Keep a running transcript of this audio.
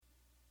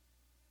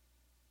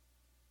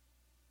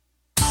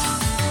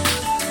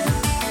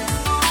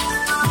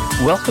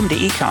Welcome to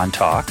Econ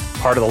Talk,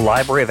 part of the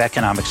Library of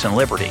Economics and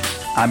Liberty.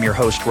 I'm your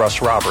host,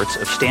 Russ Roberts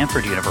of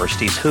Stanford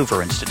University's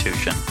Hoover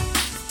Institution.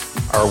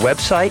 Our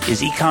website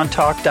is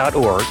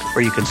econtalk.org,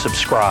 where you can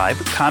subscribe,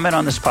 comment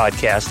on this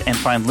podcast, and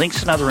find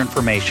links and other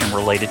information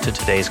related to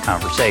today's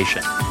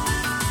conversation.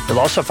 You'll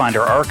also find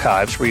our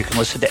archives where you can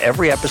listen to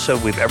every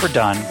episode we've ever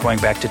done going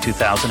back to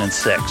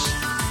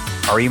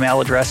 2006. Our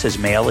email address is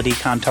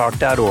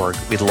mail@econtalk.org.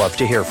 We'd love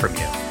to hear from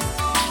you.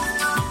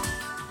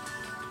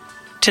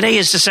 Today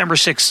is December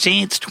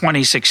 16th,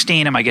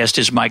 2016, and my guest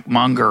is Mike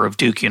Munger of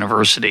Duke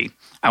University.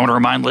 I want to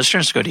remind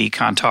listeners to go to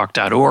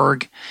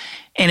econtalk.org,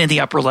 and in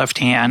the upper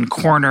left-hand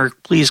corner,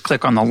 please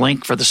click on the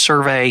link for the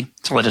survey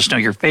to let us know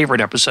your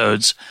favorite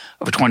episodes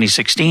of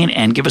 2016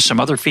 and give us some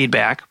other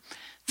feedback.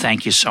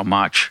 Thank you so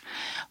much.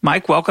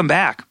 Mike, welcome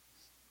back.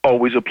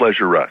 Always a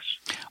pleasure, Russ.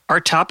 Our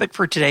topic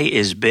for today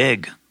is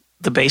big,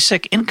 the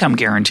basic income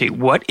guarantee.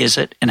 What is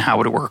it and how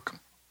would it work?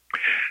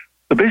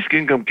 The basic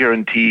income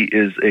guarantee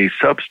is a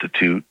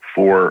substitute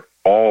for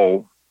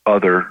all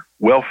other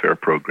welfare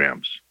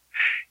programs.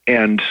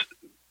 And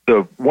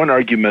the one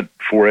argument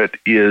for it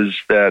is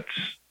that,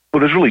 well,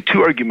 there's really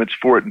two arguments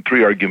for it and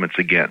three arguments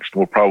against.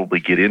 We'll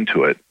probably get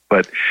into it.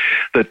 But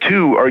the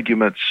two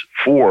arguments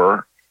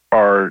for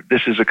are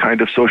this is a kind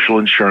of social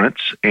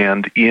insurance,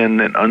 and in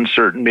an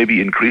uncertain,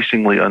 maybe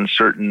increasingly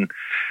uncertain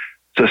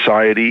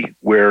society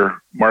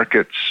where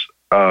markets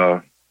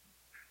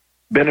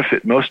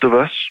benefit most of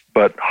us,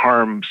 but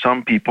harm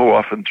some people,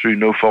 often through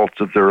no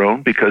faults of their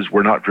own, because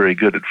we're not very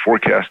good at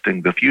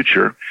forecasting the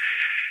future,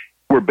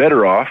 we're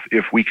better off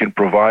if we can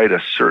provide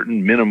a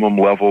certain minimum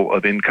level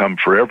of income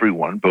for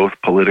everyone, both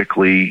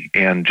politically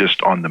and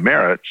just on the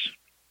merits.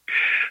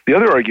 The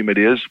other argument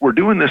is we're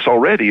doing this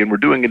already and we're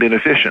doing it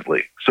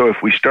inefficiently. So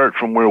if we start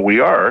from where we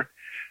are,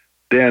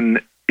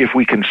 then if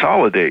we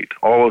consolidate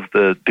all of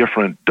the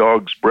different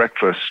dog's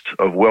breakfast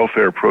of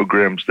welfare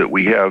programs that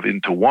we have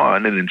into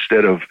one, and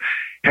instead of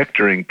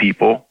hectoring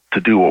people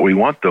to do what we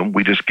want them,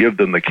 we just give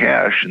them the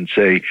cash and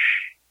say,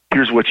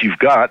 here's what you've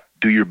got,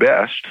 do your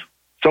best.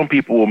 Some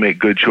people will make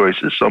good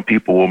choices, some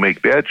people will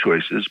make bad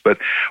choices, but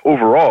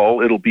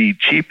overall it'll be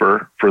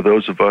cheaper for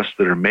those of us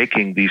that are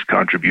making these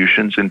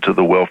contributions into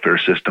the welfare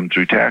system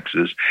through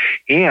taxes,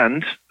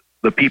 and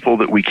the people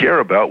that we care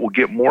about will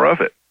get more of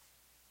it.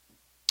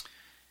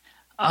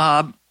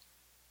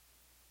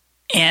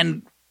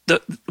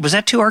 Was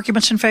that two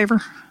arguments in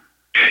favor?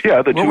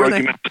 Yeah, the two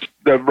arguments,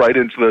 right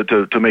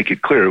into to make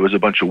it clear, it was a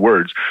bunch of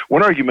words.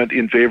 One argument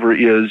in favor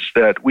is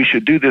that we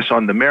should do this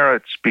on the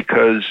merits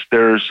because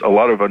there's a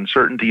lot of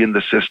uncertainty in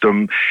the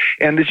system.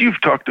 And as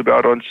you've talked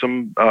about on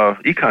some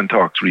econ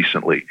talks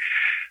recently,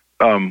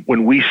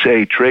 when we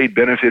say trade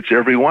benefits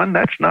everyone,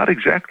 that's not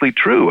exactly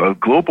true. A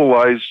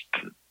globalized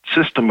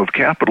system of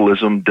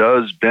capitalism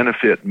does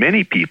benefit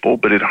many people,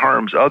 but it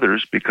harms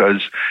others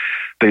because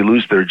they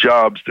lose their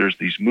jobs. There's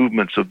these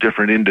movements of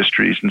different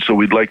industries. And so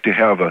we'd like to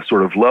have a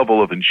sort of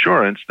level of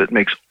insurance that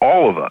makes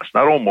all of us,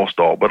 not almost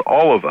all, but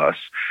all of us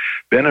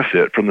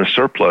benefit from the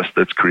surplus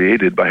that's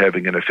created by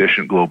having an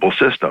efficient global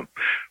system.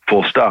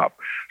 Full stop.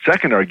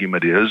 Second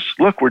argument is,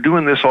 look, we're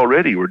doing this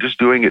already. We're just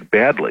doing it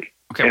badly.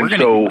 Okay, and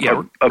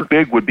a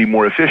big would be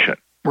more efficient.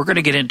 We're going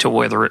to get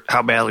into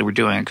how badly we're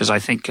doing it because I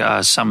think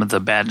some of the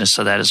badness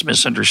of that is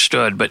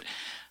misunderstood. But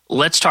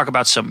let's talk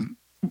about some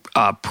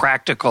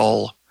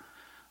practical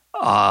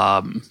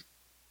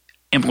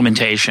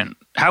implementation.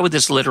 How would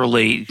this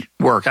literally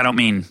work? I don't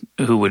mean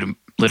who would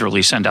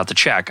literally send out the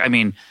check. I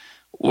mean,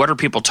 what are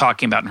people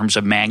talking about in terms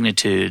of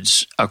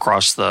magnitudes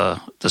across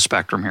the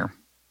spectrum here?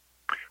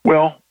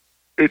 Well,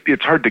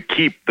 it's hard to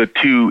keep the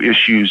two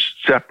issues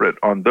separate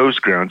on those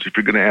grounds if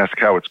you're going to ask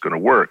how it's going to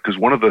work. Because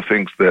one of the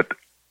things that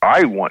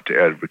I want to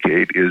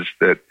advocate is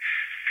that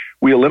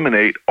we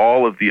eliminate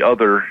all of the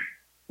other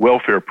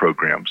welfare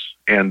programs.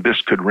 And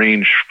this could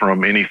range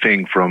from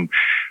anything from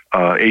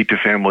aid to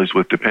families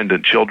with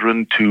dependent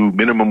children to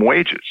minimum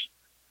wages.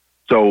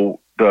 So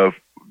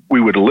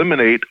we would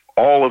eliminate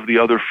all of the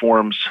other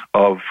forms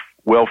of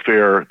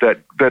welfare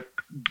that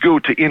go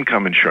to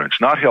income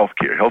insurance, not health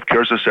care. Health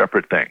care is a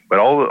separate thing, but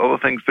all the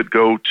things that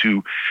go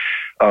to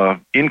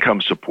income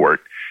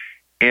support.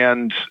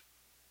 And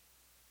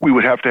we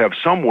would have to have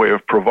some way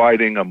of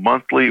providing a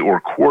monthly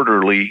or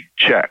quarterly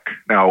check.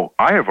 Now,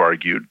 I have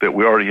argued that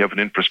we already have an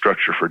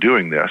infrastructure for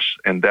doing this,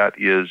 and that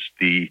is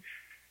the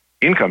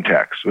income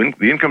tax.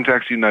 The income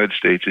tax in the United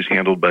States is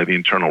handled by the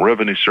Internal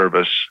Revenue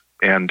Service,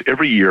 and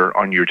every year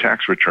on your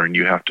tax return,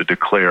 you have to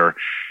declare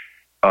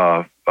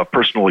a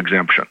personal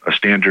exemption, a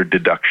standard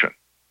deduction.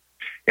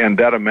 And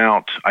that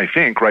amount, I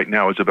think, right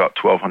now is about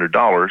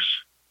 $1,200.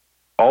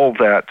 All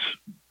that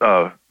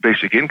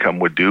basic income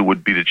would do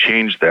would be to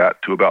change that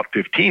to about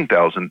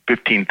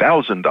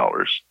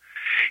 $15,000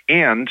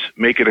 and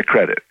make it a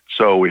credit.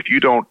 So if you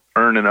don't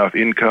earn enough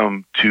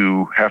income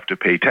to have to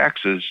pay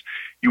taxes,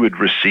 you would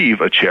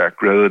receive a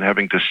check rather than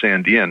having to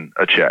send in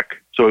a check.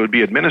 So it would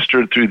be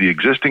administered through the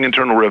existing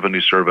Internal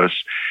Revenue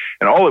Service,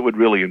 and all it would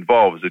really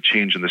involve is a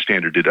change in the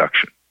standard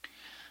deduction.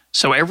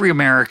 So every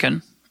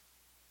American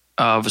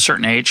of a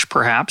certain age,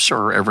 perhaps,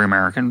 or every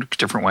American,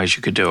 different ways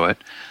you could do it,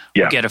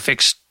 Yeah. get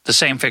the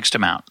same fixed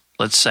amount.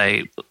 Let's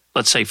say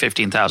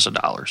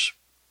 $15,000.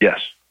 Yes.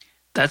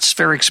 That's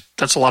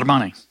a lot of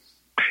money.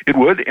 It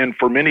would, and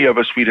for many of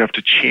us, we'd have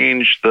to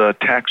change the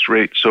tax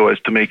rate so as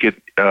to make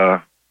it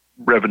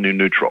revenue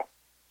neutral.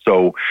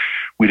 So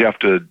we'd have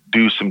to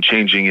do some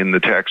changing in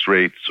the tax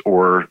rates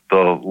or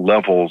the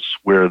levels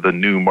where the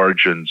new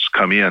margins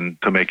come in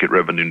to make it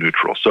revenue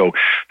neutral. So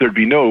there'd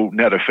be no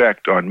net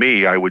effect on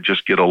me. I would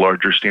just get a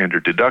larger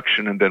standard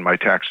deduction, and then my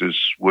taxes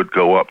would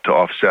go up to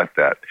offset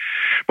that.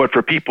 But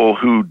for people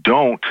who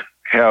don't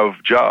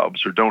have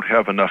jobs or don't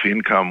have enough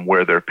income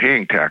where they're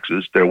paying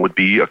taxes, there would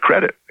be a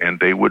credit,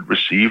 and they would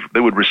receive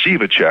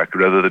a check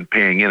rather than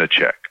paying in a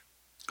check.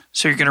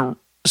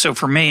 So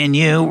for me and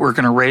you, we're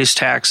going to raise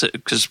taxes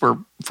because we're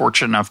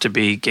fortunate enough to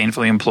be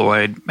gainfully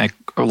employed, make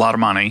a lot of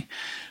money,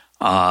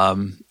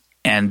 and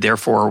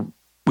therefore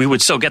we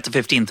would still get the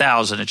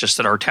 $15,000. It's just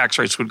that our tax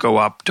rates would go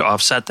up to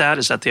offset that.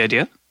 Is that the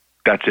idea?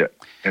 That's it.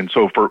 And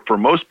so for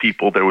most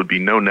people, there would be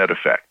no net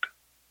effect.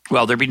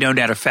 Well, there'd be no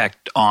net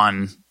effect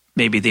on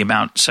maybe the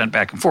amount sent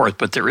back and forth,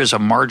 but there is a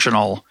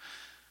marginal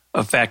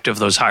effect of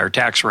those higher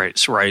tax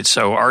rates, right?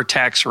 So our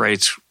tax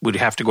rates would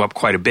have to go up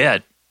quite a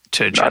bit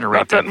to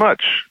generate not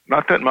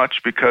that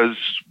much, because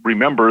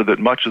remember that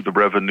much of the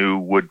revenue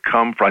would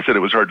come from, I said it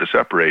was hard to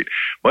separate,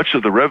 much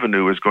of the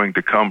revenue is going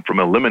to come from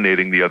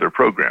eliminating the other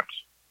programs.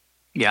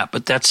 Yeah,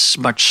 but that's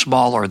much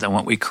smaller than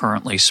what we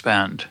currently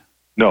spend.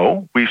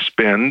 No, we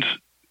spend,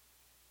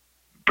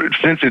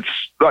 since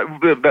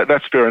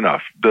that's fair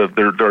enough.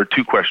 There are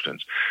two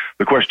questions.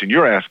 The question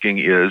you're asking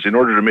is, in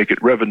order to make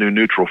it revenue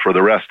neutral for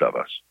the rest of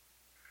us,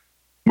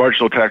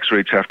 marginal tax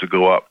rates have to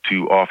go up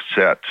to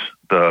offset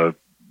the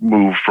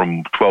move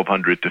from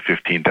 $1,200 to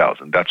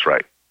 $15,000. That's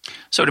right.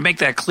 So to make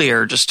that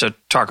clear, just to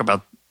talk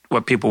about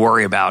what people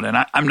worry about, and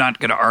I'm not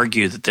going to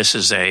argue that this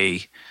is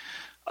a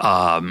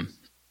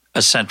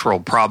central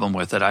problem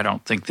with it. I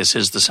don't think this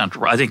is the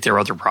central. I think there are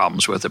other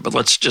problems with it, but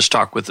let's just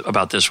talk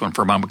about this one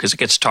for a moment because it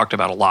gets talked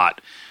about a lot.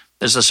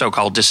 There's the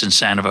so-called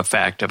disincentive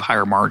effect of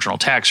higher marginal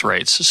tax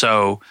rates.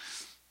 So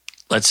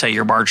let's say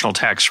your marginal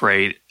tax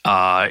rate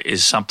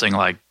is something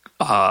like,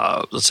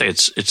 let's say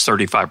it's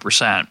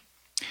 35%.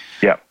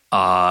 Yeah.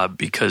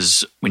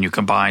 Because when you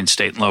combine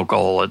state and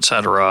local, et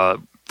cetera,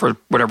 for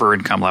whatever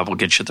income level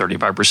gets you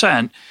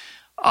 35%,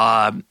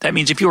 that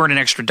means if you earn an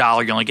extra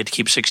dollar, you only get to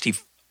keep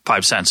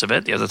 65 cents of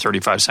it. The other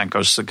 35 cents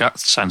goes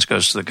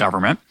to the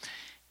government.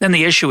 Then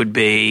the issue would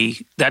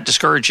be that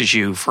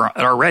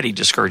already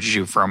discourages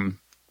you from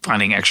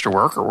finding extra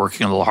work or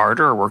working a little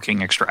harder or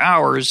working extra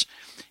hours.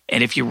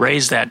 And if you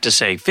raise that to,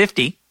 say,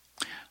 50,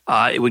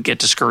 it would get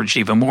discouraged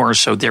even more.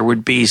 So there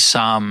would be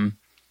some.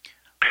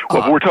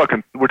 Well, we're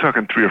talking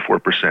 3 or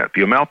 4%.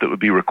 The amount that would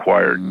be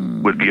required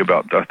would be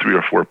about 3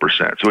 or 4%.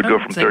 So it would go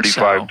from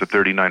 35 to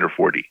 39 or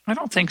 40. I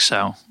don't think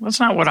so. That's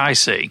not what I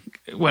see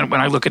when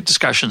I look at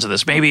discussions of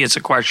this. Maybe it's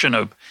a question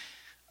of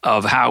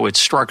how it's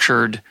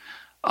structured.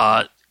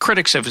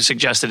 Critics have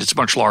suggested it's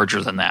much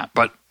larger than that,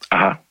 but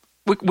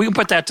we can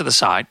put that to the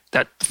side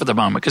for the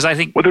moment because I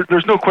think. Well,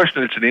 there's no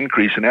question it's an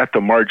increase, and at the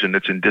margin,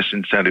 it's a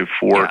disincentive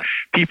for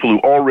people who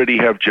already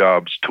have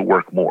jobs to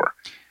work more.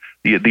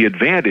 The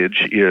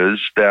advantage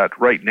is that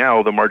right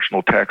now the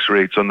marginal tax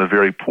rates on the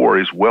very poor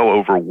is well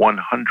over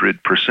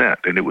 100%,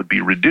 and it would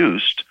be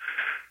reduced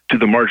to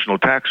the marginal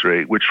tax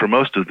rate, which for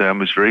most of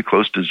them is very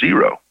close to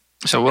zero.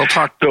 So let's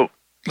talk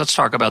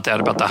about that,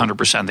 about the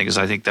 100% thing, because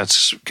I think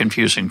that's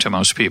confusing to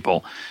most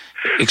people.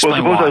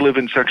 Explain Well, suppose why. I live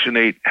in Section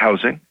 8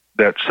 housing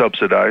that's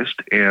subsidized,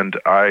 and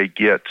I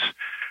get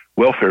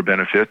welfare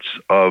benefits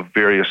of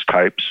various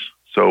types.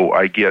 So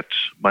I get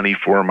money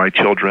for my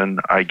children,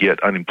 I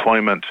get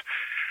unemployment,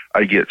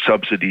 I get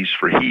subsidies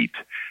for heat.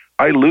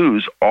 I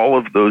lose all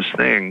of those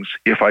things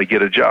if I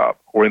get a job,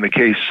 or in the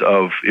case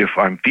of if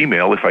I'm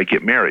female, if I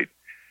get married.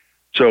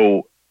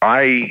 So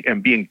I am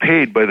being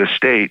paid by the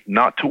state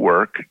not to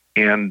work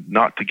and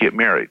not to get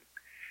married.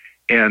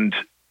 And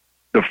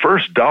the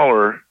first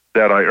dollar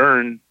that I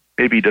earn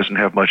maybe doesn't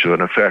have much of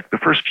an effect. The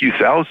first few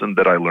thousand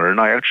that I earn,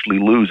 I actually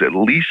lose at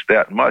least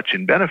that much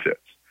in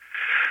benefits.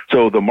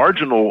 So the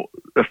marginal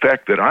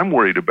effect that I'm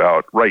worried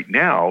about right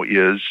now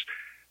is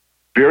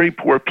very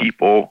poor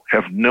people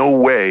have no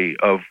way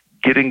of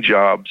getting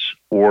jobs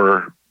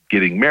or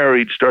getting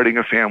married, starting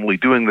a family,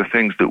 doing the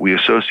things that we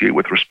associate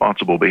with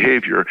responsible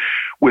behavior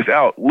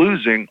without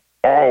losing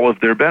all of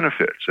their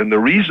benefits. And the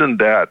reason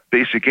that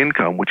basic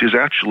income, which is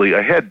actually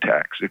a head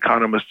tax,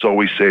 economists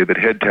always say that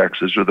head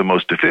taxes are the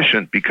most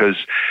efficient because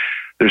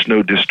there's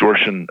no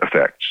distortion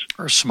effects.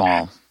 Or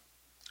small.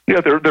 Yeah,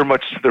 they're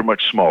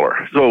much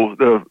smaller. So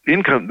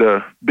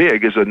the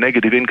big is a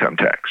negative income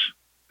tax.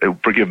 A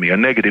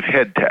negative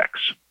head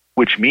tax,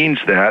 which means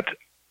that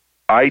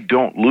I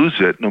don't lose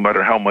it no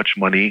matter how much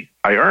money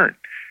I earn.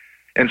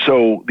 And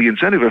so the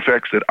incentive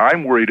effects that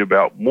I'm worried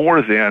about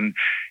more than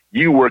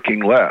you working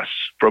less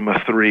from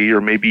a 3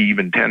 or maybe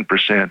even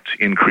 10%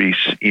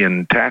 increase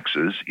in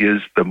taxes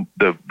is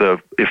the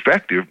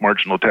effective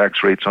marginal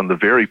tax rates on the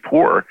very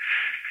poor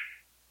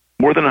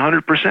more than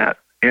 100%.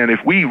 And if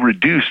we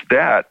reduce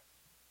that,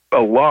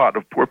 a lot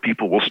of poor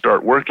people will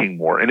start working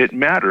more. And it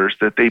matters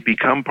that they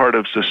become part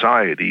of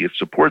society and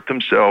support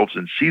themselves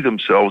and see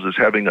themselves as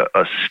having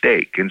a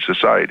stake in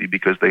society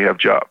because they have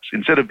jobs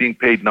instead of being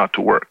paid not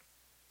to work.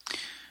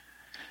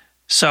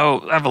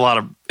 So I have a lot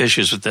of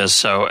issues with this.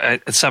 So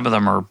some of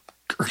them are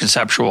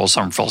conceptual,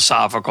 some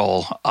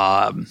philosophical,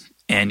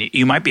 and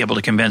you might be able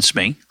to convince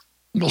me.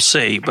 We'll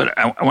see. But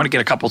I want to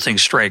get a couple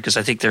things straight because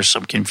I think there's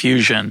some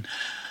confusion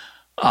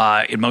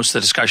in most of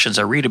the discussions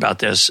I read about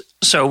this.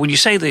 So when you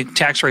say the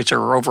tax rates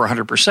are over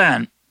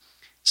 100%,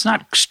 it's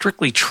not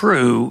strictly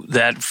true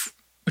that,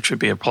 which would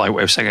be a polite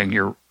way of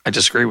saying I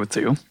disagree with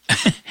you.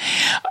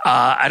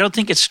 I don't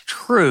think it's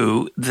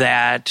true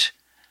that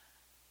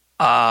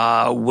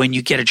when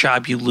you get a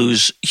job, you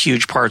lose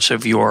huge parts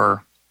of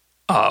your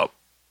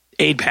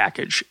aid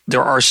package.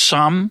 There is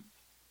some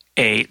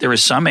aid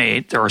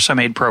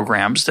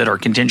programs that are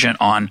contingent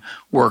on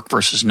work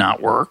versus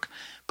not work.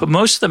 But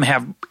most of them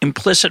have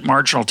implicit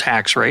marginal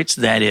tax rates.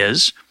 That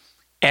is,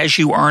 as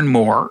you earn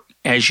more,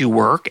 as you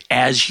work,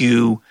 as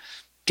you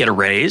get a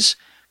raise,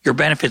 your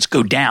benefits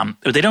go down.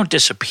 They don't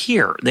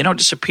disappear. They don't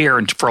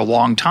disappear for a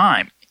long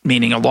time,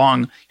 meaning you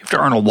have to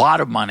earn a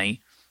lot of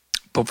money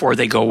before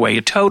they go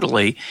away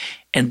totally.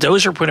 And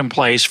those are put in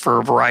place for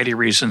a variety of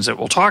reasons that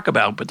we'll talk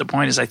about. But the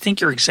point is, I think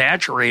you're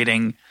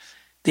exaggerating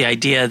the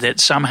idea that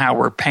somehow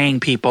we're paying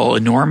people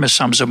enormous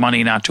sums of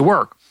money not to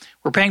work.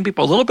 We're paying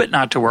people a little bit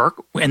not to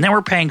work, and then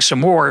we're paying some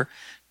more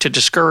to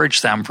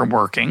discourage them from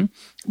working,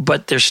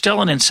 but there's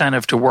still an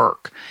incentive to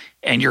work.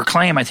 And your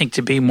claim, I think,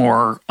 to be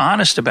more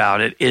honest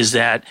about it, is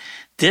that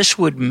this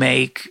would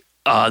make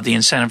the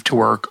incentive to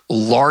work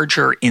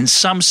larger in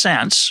some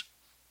sense,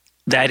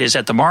 that is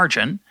at the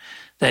margin.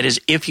 That is,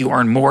 if you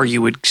earn more,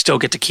 you would still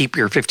get to keep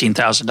your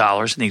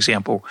 $15,000 in the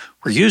example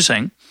we're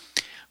using.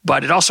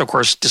 But it also, of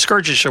course,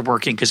 discourages you from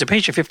working because it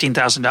pays you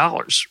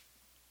 $15,000.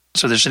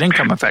 So there's an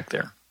income effect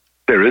there.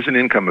 There is an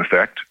income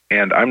effect,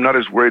 and I'm not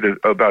as worried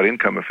about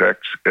income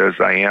effects as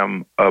I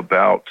am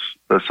about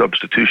the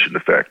substitution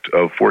effect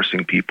of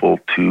encouraging people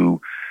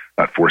to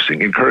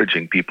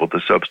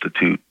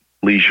substitute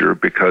leisure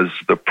because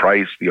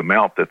the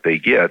amount that they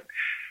get,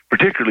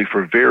 particularly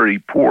for very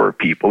poor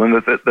people. And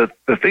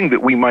the thing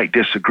that we might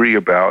disagree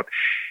about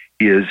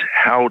is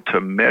how to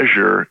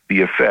measure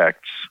the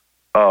effects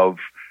of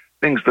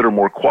things that are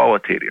more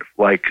qualitative,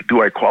 like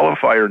do I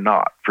qualify or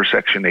not for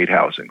Section 8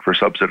 housing, for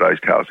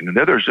subsidized housing? And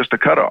then there's just a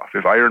cutoff.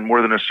 If I earn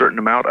more than a certain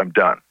amount, I'm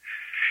done.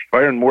 If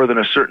I earn more than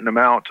a certain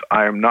amount,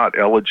 I am not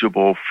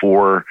eligible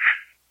for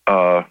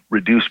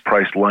reduced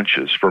price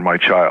lunches for my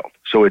child.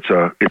 So it's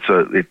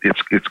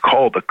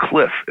called a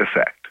cliff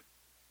effect.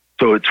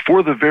 So it's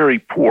for the very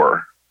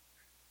poor.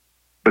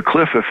 The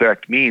cliff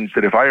effect means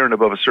that if I earn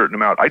above a certain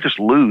amount, I just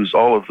lose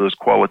all of those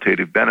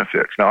qualitative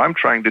benefits. Now I'm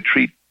trying to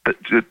treat that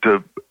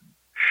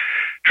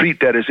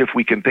as if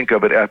we can think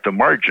of it at the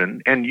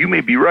margin, and you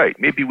may be right.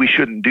 Maybe we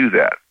shouldn't do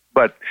that.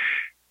 But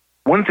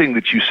one thing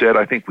that you said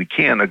I think we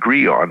can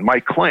agree on, my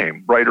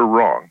claim, right or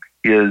wrong,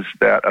 is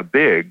that a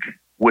big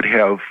would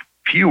have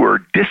fewer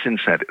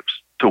disincentives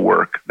to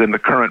work than the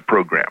current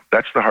program.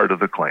 That's the heart of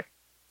the claim.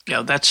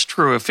 Yeah, that's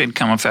true if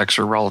income effects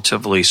are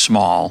relatively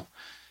small.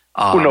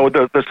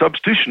 The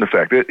substitution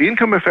effect. The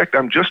income effect,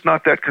 I'm just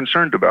not that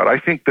concerned about. I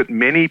think that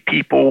many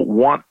people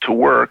want to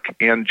work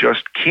and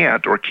just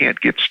can't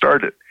get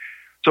started.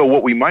 So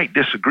what we might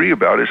disagree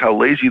about is how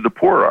lazy the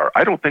poor are.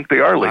 I don't think they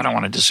are lazy. I don't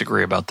want to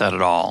disagree about that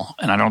at all,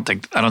 and I don't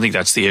think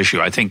that's the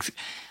issue.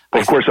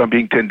 Of course, I'm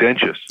being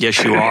tendentious.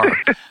 Yes, you are.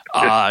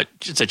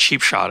 It's a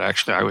cheap shot,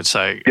 actually. I would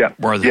say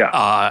more than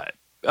a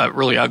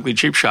really ugly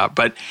cheap shot.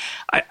 But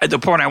the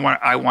point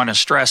I want to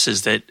stress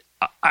is that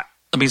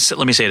let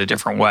me say it a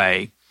different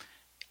way.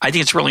 I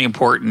think it's really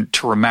important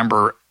to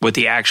remember what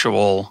the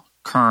actual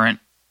current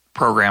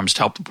programs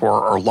to help the poor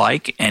are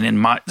like. And in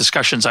my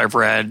discussions I've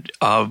read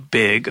of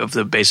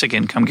the basic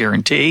income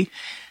guarantee,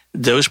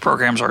 those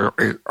programs are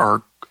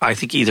I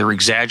think either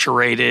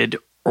exaggerated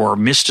or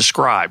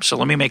misdescribed. So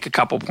let me make a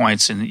couple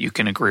points and you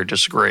can agree or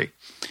disagree.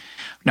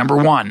 Number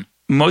one,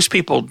 most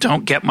people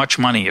don't get much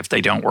money if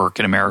they don't work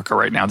in America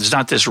right now. There's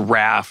not this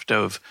raft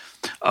of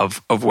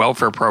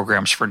welfare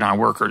programs for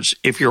non-workers.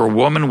 If you're a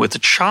woman with a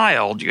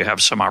child, you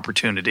have some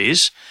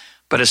opportunities,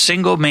 but a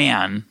single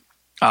man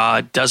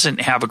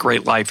doesn't have a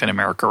great life in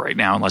America right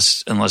now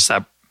unless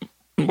that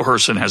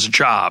person has a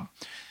job.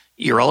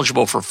 You're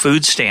eligible for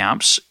food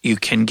stamps. You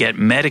can get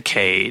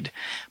Medicaid,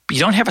 but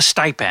you don't have a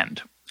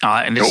stipend.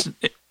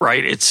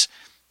 It's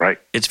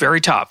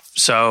very tough.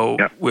 So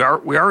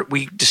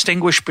we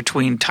distinguish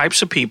between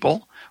types of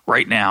people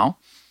right now.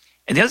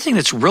 And the other thing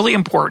that's really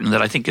important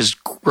that I think is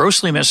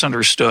grossly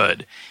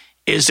misunderstood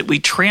is that we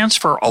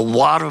transfer a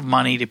lot of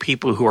money to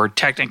people who are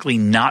technically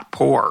not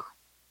poor.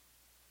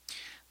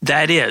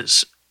 That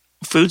is,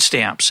 food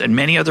stamps and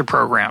many other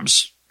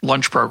programs,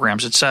 lunch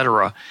programs, et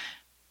cetera,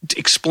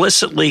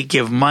 explicitly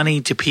give money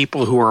to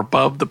people who are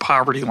above the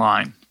poverty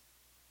line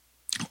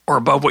or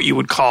above what you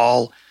would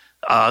call,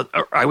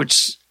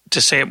 to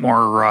say it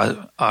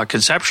more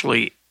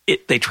conceptually,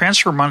 they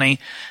transfer money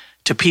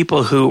to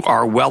people who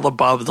are well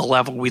above the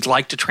level we'd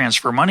like to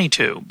transfer money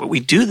to. But we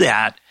do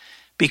that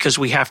because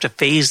we have to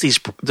phase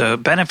the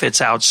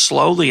benefits out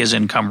slowly as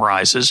income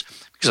rises,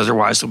 because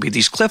otherwise there'll be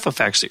these cliff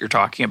effects that you're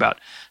talking about.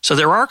 So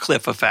there are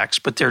cliff effects,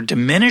 but they're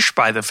diminished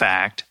by the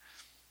fact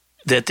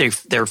that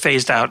they're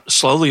phased out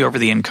slowly over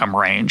the income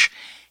range,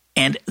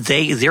 and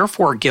they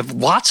therefore give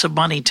lots of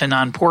money to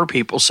non-poor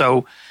people.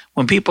 So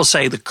when people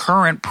say the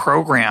current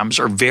programs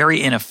are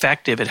very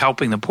ineffective at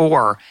helping the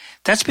poor,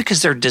 that's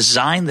because they're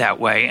designed that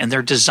way, and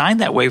they're designed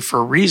that way for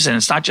a reason.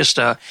 It's not just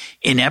a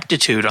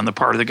ineptitude on the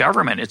part of the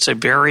government. It's a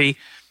very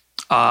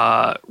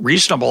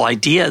reasonable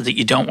idea that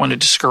you don't want to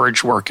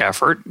discourage work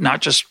effort,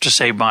 not just to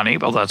save money,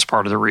 well, that's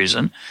part of the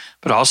reason,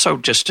 but also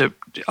just to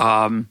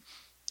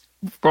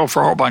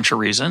for a whole bunch of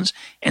reasons.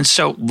 And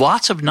so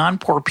lots of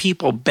non-poor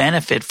people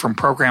benefit from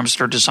programs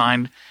that are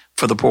designed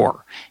for the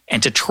poor.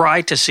 And to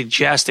try to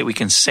suggest that we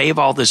can save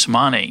all this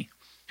money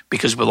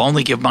because we'll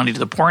only give money to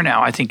the poor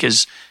now, I think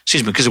because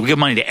we give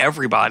money to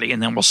everybody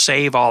and then we'll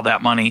save all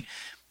that money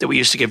that we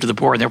used to give to the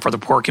poor, and therefore the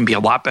poor can be a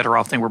lot better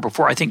off than they were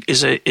before, I think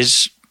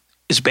is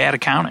bad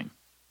accounting.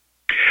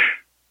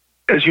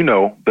 As you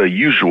know, the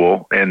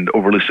usual and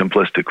overly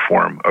simplistic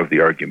form of the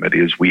argument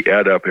is we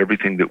add up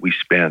everything that we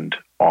spend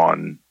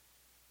on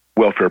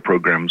welfare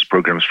programs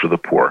for the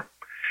poor,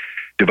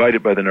 divide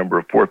it by the number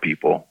of poor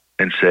people,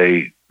 and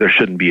say there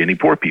shouldn't be any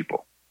poor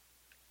people.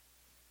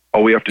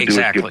 All we have to do is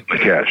give them the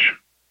cash.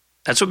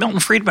 That's what Milton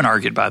Friedman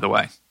argued, by the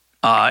way.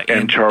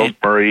 And Charles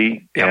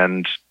Murray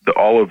and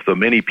all of the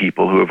many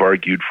people who have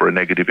argued for a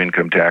negative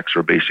income tax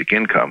or basic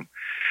income.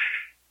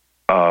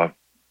 Why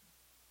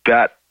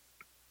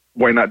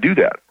not do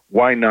that?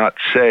 Why not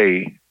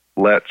say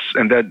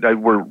and then I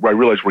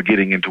realize we're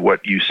getting into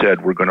what you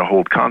said we're going to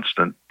hold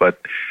constant,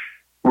 but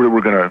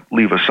we're going to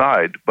leave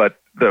aside, but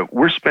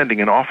we're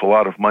spending an awful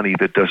lot of money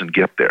that doesn't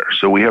get there.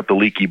 So we have the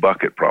leaky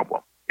bucket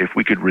problem. If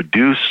we could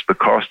reduce the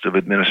cost of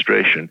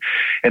administration,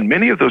 and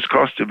many of those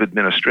costs of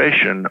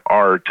administration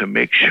are to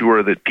make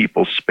sure that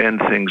people spend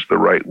things the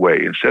right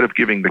way. Instead of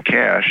giving the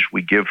cash,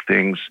 we give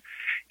things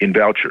in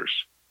vouchers,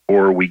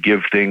 or we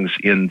give things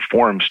in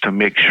forms to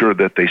make sure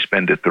that they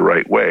spend it the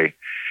right way.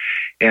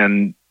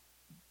 And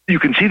you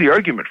can see the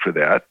argument for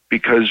that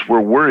because we're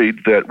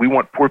worried that we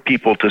want poor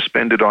people to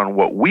spend it on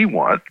what we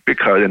want,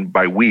 and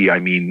by we, I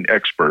mean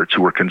experts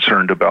who are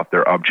concerned about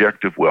their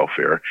objective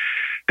welfare,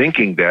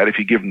 thinking that if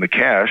you give them the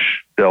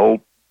cash,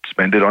 they'll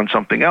spend it on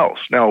something else.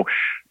 Now,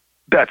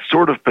 that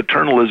sort of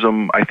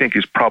paternalism, I think,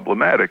 is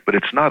problematic, but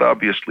it's not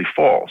obviously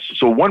false.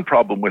 So one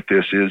problem with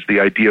this is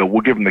the idea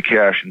we'll give them the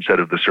cash instead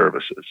of the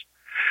services.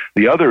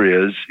 The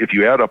other is, if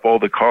you add up all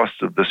the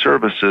costs of the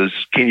services,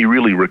 can you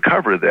really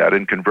recover that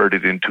and convert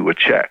it into a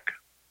check?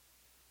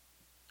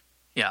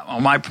 Yeah, well,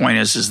 my point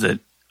is that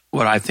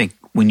what I think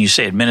when you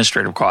say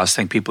administrative costs,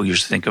 I think people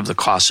usually think of the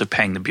cost of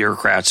paying the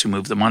bureaucrats who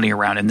move the money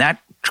around. And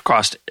that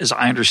cost, as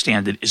I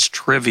understand it, is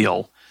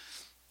trivial.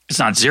 It's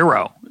not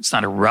zero. It's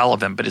not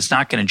irrelevant, but it's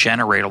not going to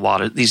generate a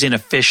lot of these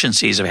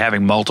inefficiencies of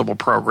having multiple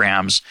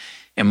programs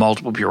and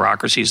multiple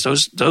bureaucracies.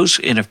 Those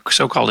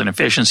so-called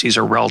inefficiencies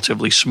are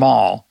relatively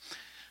small.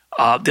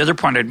 The other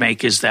point I'd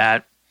make is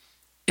that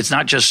it's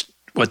not just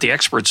what the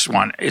experts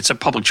want. It's a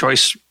public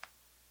choice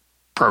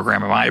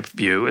program, in my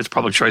view. It's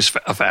public choice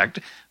effect.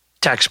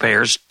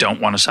 Taxpayers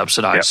don't want to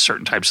subsidize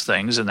certain types of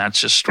things, and that's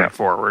just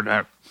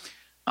straightforward.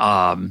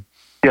 The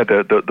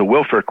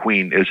welfare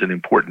queen is an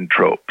important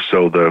trope.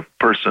 So the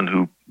person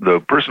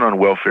on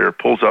welfare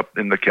pulls up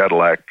in the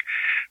Cadillac,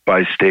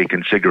 buys steak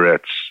and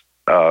cigarettes.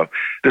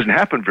 Doesn't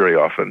happen very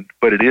often,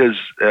 but it is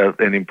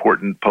an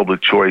important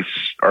public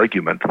choice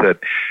argument that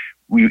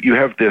you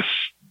have this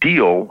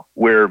deal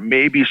where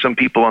maybe some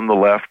people on the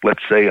left,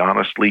 let's say,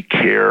 honestly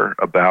care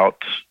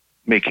about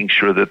making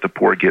sure that the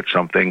poor get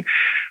something,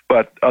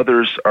 but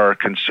others are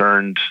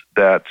concerned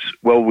that,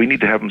 well, we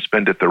need to have them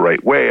spend it the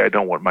right way. I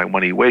don't want my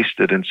money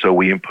wasted, and so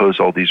we impose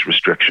all these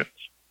restrictions.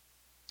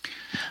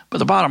 But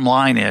the bottom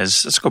line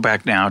is, let's go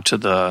back now to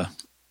the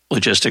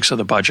logistics of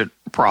the budget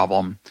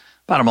problem.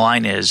 Bottom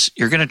line is,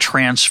 you're going to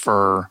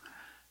transfer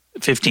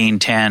 $15,000,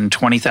 $10,000,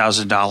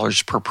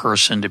 $20,000 per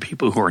person to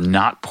people who are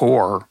not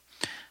poor.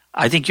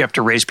 I think you have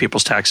to raise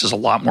people's taxes a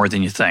lot more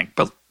than you think.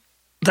 But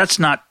that's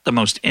not the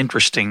most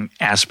interesting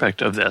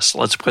aspect of this.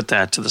 Let's put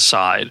that to the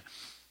side.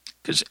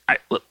 Because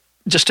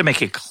just to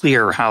make it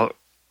clear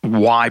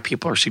why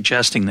people are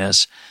suggesting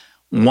this,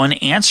 one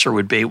answer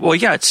would be, well,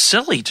 yeah, it's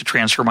silly to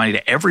transfer money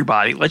to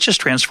everybody. Let's just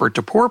transfer it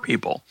to poor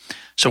people.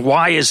 So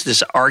why is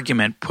this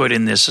argument put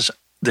in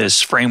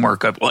this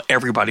framework of, well,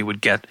 everybody would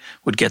get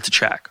the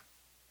check?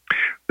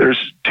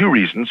 There's two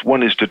reasons.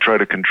 One is to try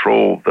to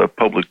control the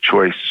public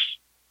choice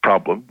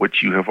problem,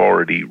 which you have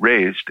already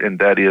raised, and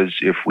that is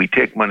if we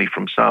take money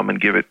from some and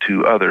give it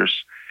to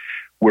others,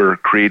 we're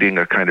creating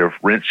a kind of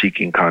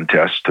rent-seeking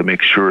contest to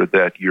make sure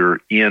that you're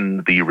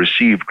in the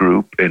receive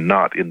group and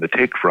not in the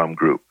take-from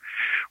group.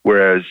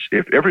 Whereas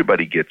if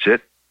everybody gets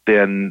it,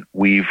 then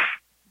the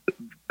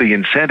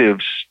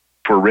incentives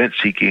for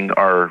rent-seeking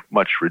are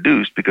much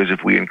reduced, because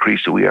if we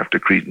increase it, we have to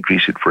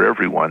increase it for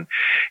everyone.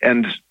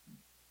 And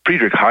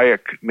Friedrich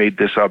Hayek made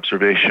this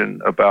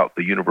observation about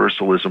the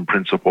universalism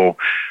principle.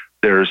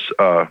 There's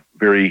a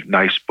very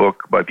nice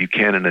book by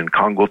Buchanan and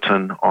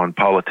Congleton on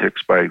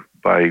politics by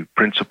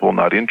principle,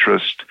 not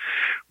interest,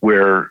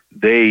 where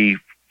they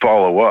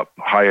follow up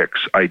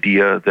Hayek's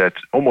idea that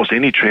almost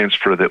any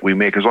transfer that we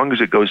make, as long as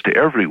it goes to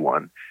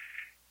everyone,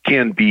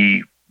 can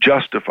be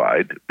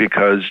justified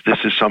because this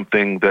is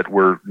something that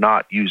we're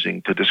not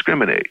using to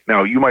discriminate.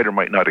 Now, you might or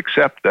might not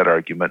accept that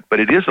argument,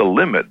 but it is a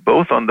limit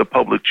both on the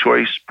public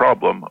choice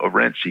problem of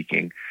rent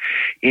seeking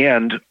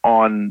and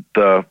on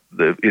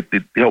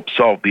it helps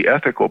solve the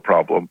ethical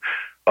problem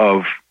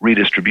of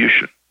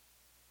redistribution.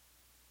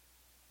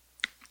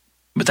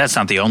 But that's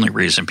not the only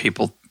reason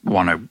people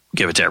want to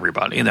give it to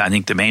everybody. I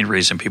think the main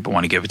reason people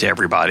want to give it to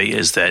everybody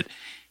is that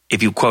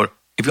if you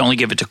only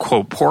give it to,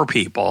 quote, poor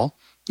people,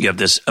 you have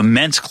this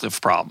immense cliff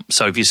problem.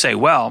 So if you say,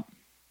 well,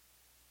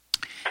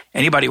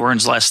 anybody who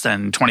earns less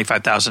than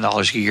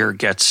 $25,000 a year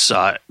gets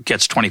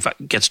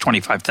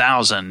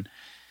 $25,000,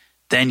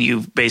 then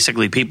you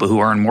basically people who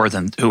earn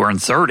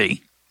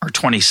 30 or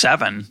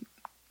 27,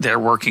 they're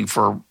working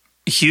a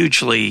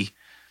huge amount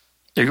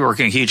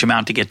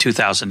to get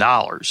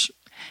 $2,000.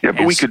 Yeah,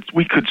 but we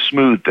could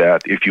smooth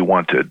that if you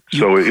wanted.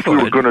 So if we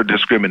were going to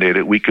discriminate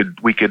it, we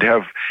could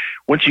have,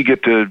 once you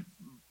get to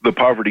the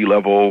poverty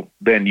level,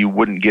 then you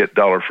wouldn't get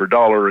dollar for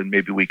dollar, and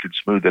maybe we could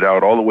smooth it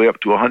out all the way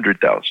up to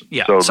 100,000.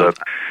 Yeah, so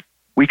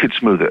we could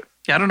smooth it.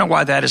 Yeah, I don't know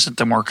why that isn't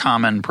the more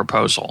common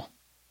proposal.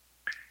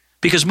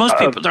 Because most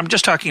people, I'm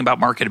just talking about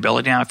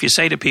marketability now. If you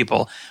say to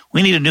people,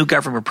 we need a new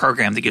government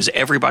program that gives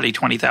everybody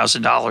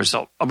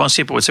 $20,000, most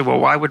people would say, well,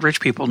 why would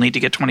rich people need to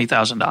get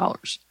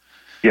 $20,000?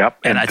 Yeah,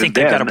 and I think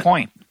they've got a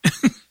point.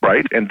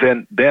 Right,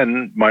 and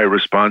then my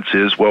response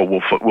is, well,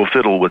 we'll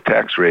fiddle with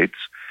tax rates,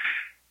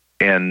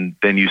 and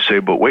then you say,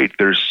 but wait,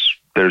 there's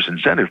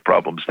incentive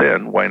problems.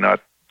 Then why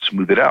not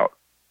smooth it out?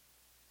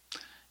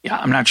 Yeah,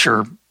 I'm not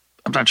sure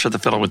the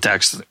fiddle with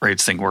tax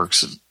rates thing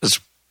works as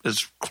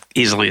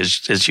easily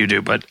as you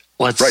do, but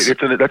let's right.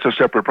 That's a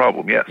separate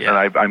problem. Yes, yeah.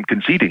 And I'm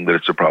conceding that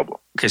it's a problem.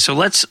 Okay, so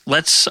let's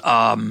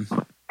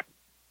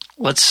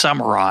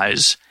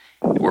summarize.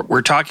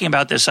 We're talking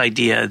about this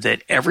idea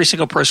that every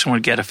single person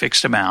would get a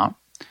fixed amount.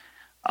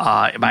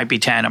 It might be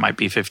 10, it might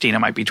be 15, it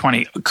might be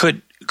 20.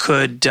 Could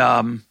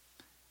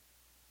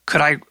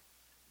I,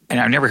 and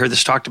I've never heard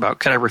this talked about,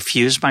 could I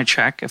refuse my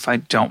check if I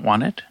don't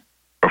want it?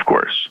 Of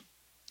course.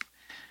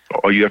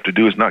 All you have to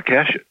do is not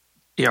cash it.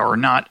 Yeah, or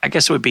not. I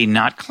guess it would be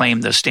not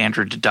claim the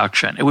standard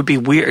deduction. It would be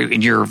weird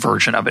in your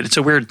version of it. It's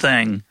a weird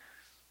thing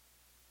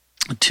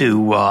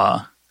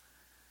to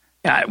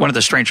one of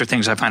the stranger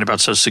things I find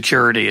about Social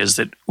Security is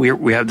that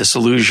we have this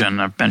illusion,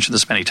 I've mentioned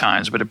this many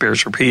times, but it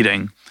bears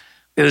repeating,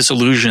 we have this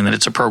illusion that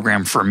it's a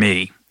program for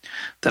me,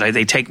 that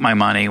they take my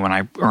money when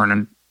I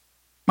earn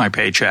my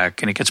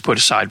paycheck and it gets put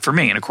aside for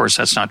me. And of course,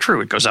 that's not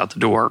true. It goes out the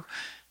door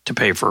to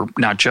pay for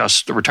not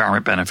just the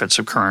retirement benefits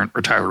of current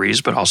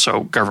retirees, but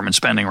also government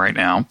spending right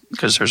now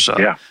because there's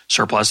a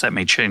surplus that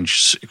may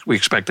change. We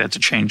expect that to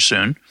change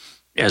soon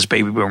as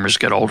baby boomers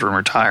get older and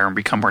retire and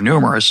become more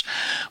numerous.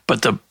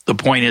 But the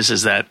point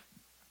is that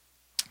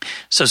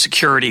Social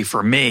Security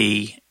for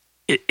me,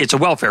 it's a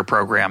welfare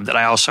program that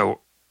I also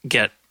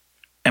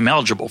am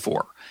eligible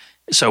for.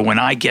 So when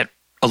I get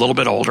a little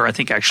bit older, I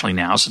think actually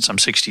now since I'm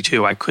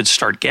 62, I could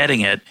start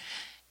getting it.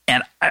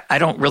 And I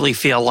don't really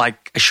feel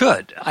like I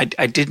should. I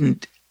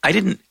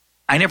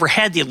never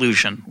had the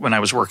illusion when I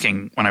was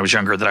working, when I was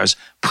younger, that I was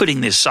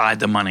putting aside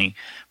the money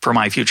for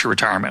my future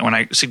retirement. When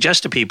I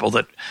suggest to people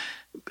that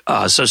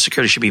Social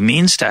Security should be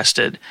means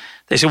tested,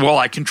 they say, well,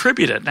 I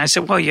contributed. And I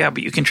said, well, yeah,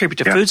 but you contribute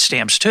to food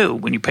stamps too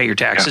when you pay your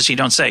taxes. You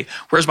don't say,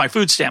 where's my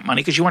food stamp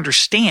money? Because you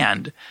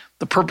understand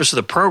the purpose of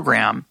the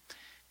program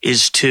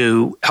is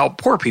to help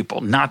poor people,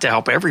 not to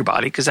help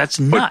everybody, because that's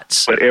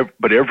nuts.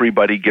 But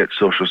everybody gets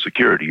Social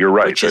Security. You're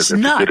right. Which is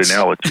nuts. A good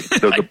analogy.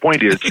 So the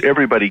point is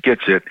everybody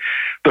gets it.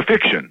 The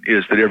fiction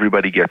is that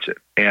everybody gets it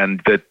and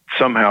that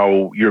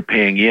somehow you're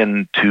paying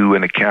into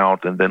an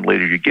account and then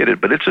later you get it.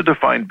 But it's a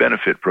defined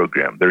benefit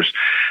program. There's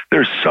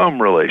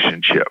some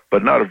relationship,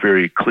 but not a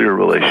very clear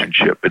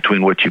relationship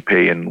between what you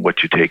pay and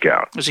what you take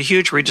out. There's a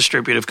huge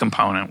redistributive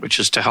component, which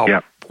is to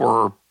help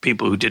poor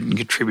people who didn't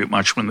contribute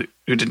much who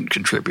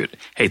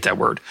hate that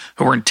word,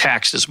 who weren't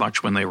taxed as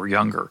much when they were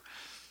younger.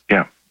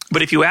 Yeah.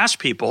 But if you ask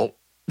people,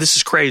 this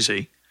is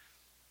crazy,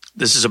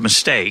 this is a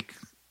mistake,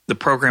 the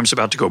program's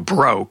about to go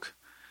broke,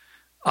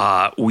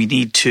 we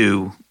need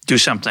to do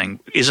something,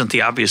 isn't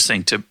the obvious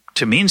thing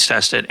to means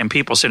test it? And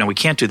people say, no, we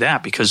can't do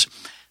that because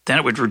then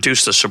it would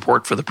reduce the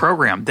support for the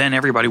program. Then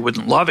everybody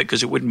wouldn't love it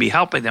because it wouldn't be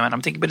helping them. And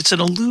I'm thinking, but it's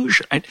an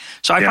illusion. I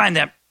find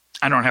that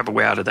I don't have a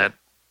way out of that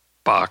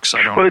box.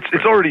 Well,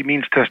 it's already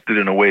means tested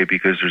in a way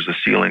because there's a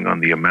ceiling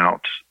on the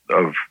amount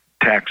of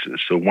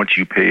taxes. So once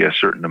you pay a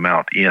certain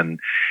amount in,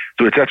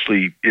 so it's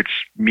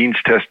means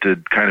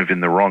tested kind of in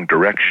the wrong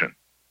direction.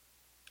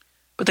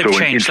 But they've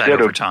changed that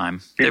over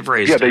time. They've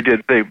raised it. Yeah, they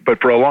did.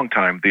 But for a long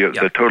time,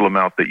 the total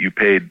amount that you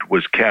paid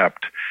was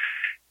capped,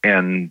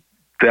 and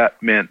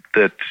that meant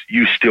that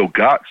you still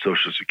got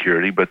Social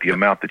Security, but the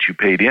amount that you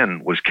paid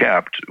in was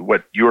capped.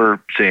 What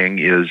you're saying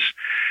is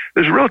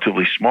there's a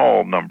relatively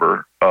small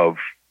number of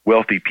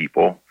wealthy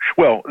people.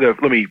 Well,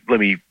 let me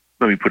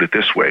put it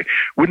this way.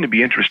 Wouldn't it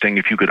be interesting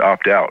if you could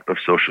opt out of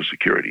Social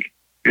Security?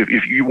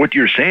 If you, what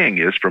you're saying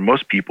is, for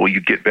most people,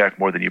 you get back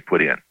more than you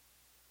put in.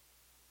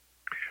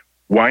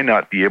 Why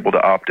not be able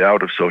to opt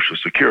out of Social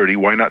Security?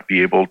 Why not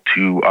be able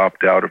to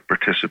opt out of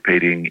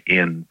participating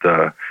in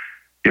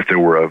if there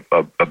were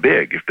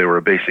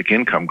a basic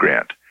income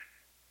grant,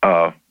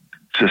 to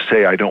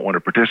say, I don't want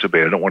to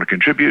participate, I don't want to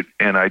contribute,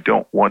 and I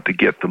don't want to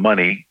get the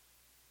money.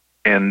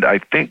 And I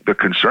think the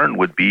concern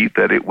would be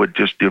that it would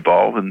just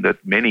devolve and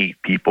that many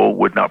people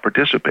would not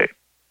participate.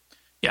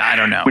 Yeah, I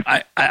don't know.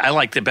 I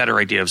like the better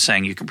idea of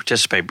saying you can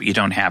participate, but you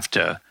don't have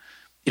to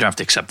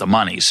accept the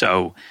money.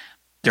 So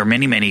there are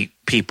many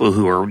people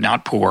who are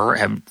not poor,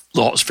 have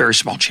a very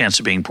small chance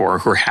of being poor,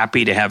 who are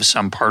happy to have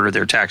some part of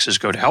their taxes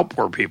go to help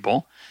poor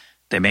people.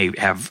 They may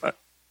have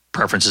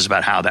preferences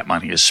about how that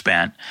money is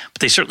spent, but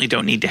they certainly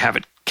don't need to have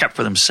it kept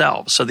for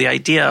themselves. So the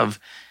idea of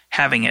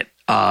having it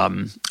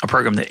a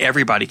program that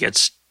everybody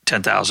gets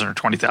 $10,000 or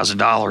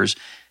 $20,000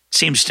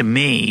 seems to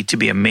me to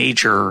be a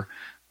major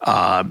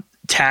marginal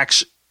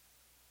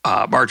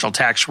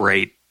tax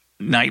rate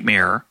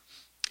nightmare.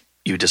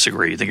 You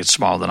disagree. You think it's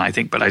smaller than I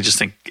think, but I just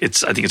think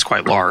it's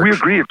quite large. We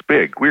agree it's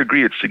big. We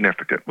agree it's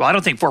significant. Well, I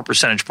don't think 4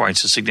 percentage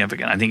points is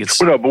significant. I think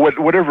it's no, but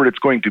whatever it's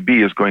going to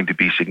be is going to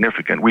be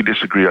significant. We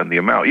disagree on the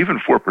amount. Even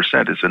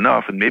 4% is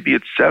enough, and maybe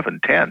it's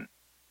 7, 10,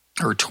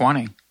 or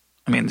 20.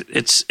 I mean,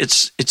 it's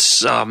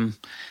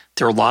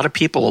there are a lot of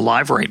people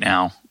alive right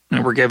now,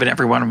 and we're giving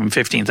every one of them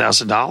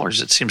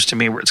 $15,000. It seems to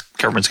me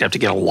government's going to have to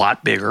get a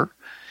lot bigger.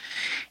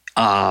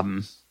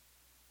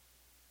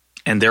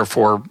 And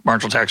therefore,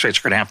 marginal tax rates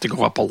are going to have to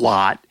go up a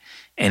lot.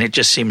 And it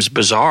just seems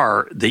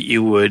bizarre that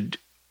you would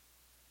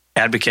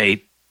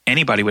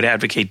anybody would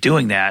advocate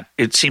doing that.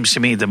 It seems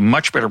to me the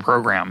much better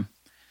program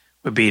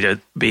would be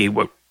to be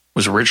what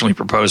was originally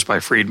proposed by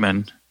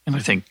Friedman in, I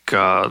think,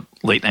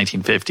 late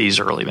 1950s,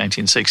 early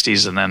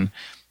 1960s. And then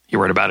he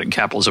wrote about it in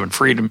Capitalism and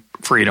Freedom.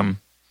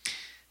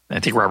 And I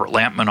think Robert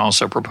Lampman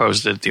also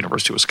proposed it at the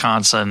University of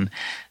Wisconsin.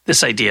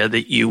 This idea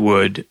that you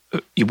would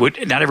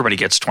not everybody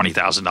gets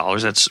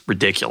 $20,000. That's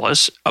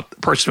ridiculous. A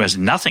person who has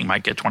nothing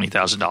might get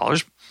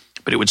 $20,000,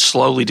 but it would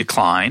slowly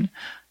decline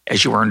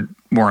as you earn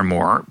more and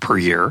more per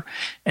year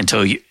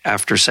until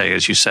after, say,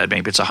 as you said,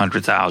 maybe it's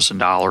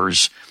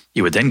 $100,000,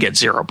 you would then get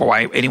zero. But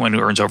why anyone who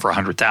earns over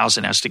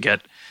 $100,000 has to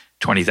get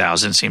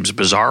 $20,000 seems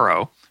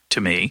bizarro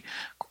to me.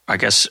 I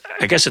guess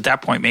at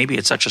that point, maybe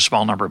it's such a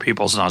small number of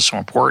people, it's not so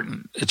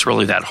important. It's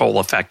really that whole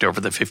effect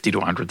over the $50,000 to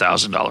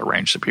 $100,000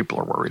 range that people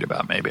are worried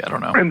about. Maybe, I don't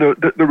know. And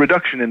the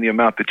reduction in the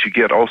amount that you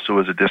get also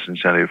is a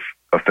disincentive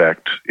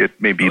effect. It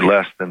may be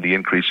less than the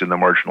increase in the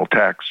marginal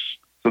tax.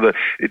 So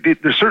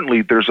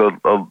there's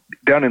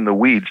down in the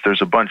weeds,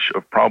 there's a bunch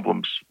of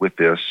problems with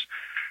this.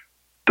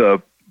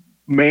 The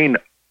main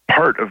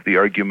part of the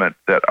argument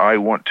that I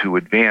want to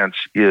advance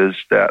is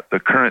that the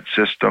current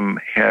system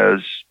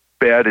has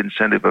bad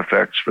incentive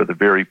effects for the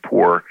very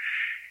poor,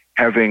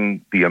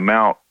 having the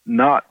amount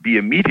not be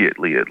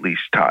immediately at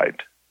least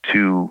tied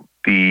to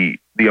the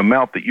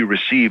amount that you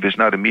receive is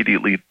not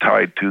immediately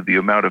tied to the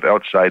amount of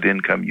outside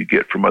income you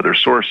get from other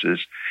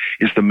sources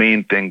is the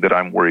main thing that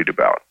I'm worried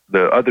about.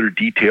 The other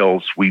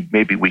details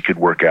maybe we could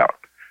work out.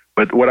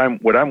 But what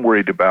I'm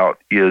worried about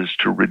is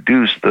to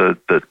reduce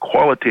the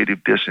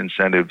qualitative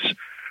disincentives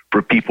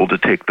for people to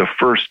take the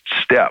first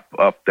step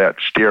up that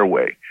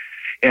stairway.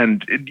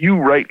 And you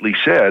rightly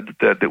said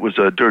that it was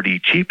a dirty,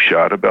 cheap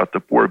shot about the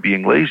poor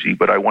being lazy,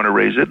 but I want to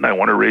raise it, and I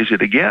want to raise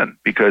it again,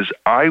 because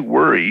I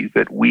worry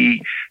that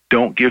we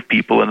don't give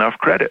people enough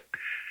credit.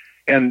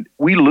 And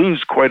we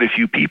lose quite a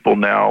few people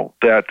now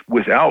that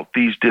without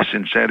these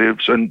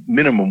disincentives and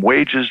minimum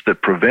wages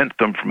that prevent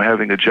them from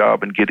having a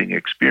job and getting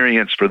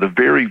experience for the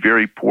very,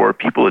 very poor,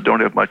 people that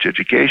don't have much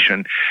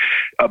education,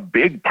 a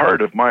big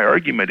part of my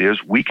argument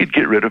is we could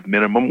get rid of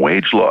minimum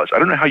wage laws. I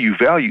don't know how you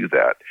value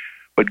that.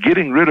 But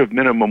getting rid of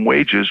minimum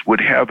wages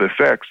would have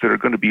effects that are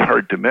going to be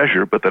hard to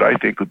measure, but that I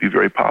think would be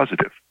very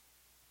positive.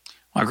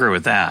 I agree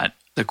with that.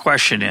 The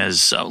question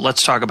is,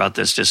 let's talk about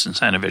this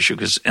disincentive issue,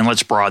 and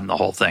let's broaden the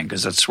whole thing,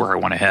 because that's where I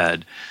want to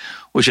head,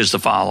 which is the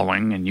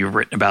following. And you've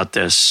written about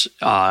this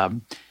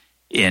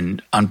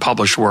in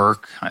unpublished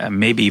work,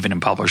 maybe even in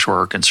published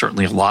work, and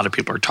certainly a lot of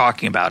people are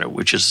talking about it,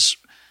 which is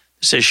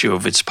this issue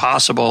of it's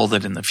possible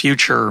that in the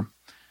future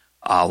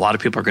a lot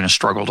of people are going to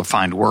struggle to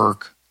find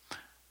work.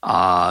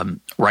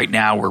 Right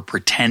now, we're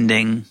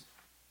pretending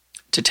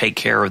to take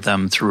care of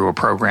them through a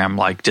program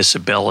like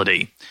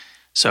disability.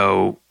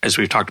 So, as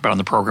we've talked about on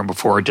the program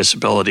before,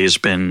 disability has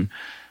been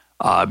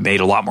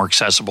made a lot more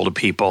accessible to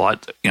people.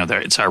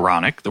 It's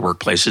ironic. The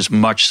workplace is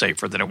much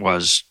safer than it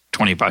was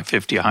 25,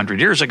 50,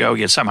 100 years ago,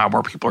 yet somehow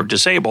more people are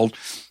disabled.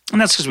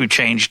 And that's because we've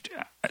changed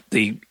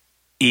the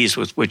ease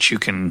with which you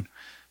can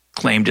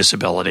claim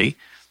disability.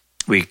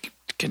 We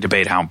can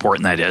debate how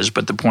important that is,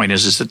 but the point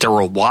is that there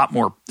are a lot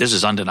more, this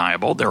is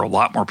undeniable, there are a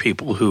lot more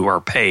people who are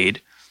paid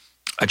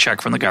a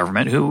check from the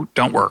government who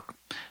don't work,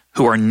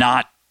 who are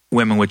not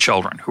women with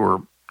children, who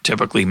are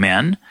typically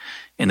men.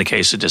 In the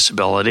case of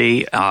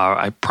disability,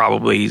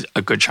 probably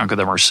a good chunk of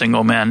them are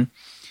single men.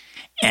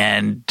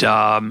 And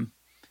a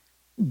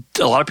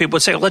lot of people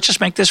would say, let's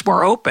just make this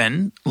more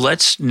open.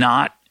 Let's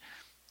not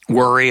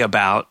worry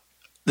about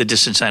the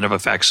disincentive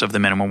effects of the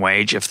minimum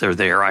wage if they're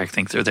there. I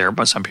think they're there,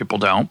 but some people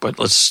don't. But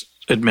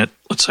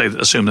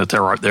assume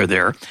that they're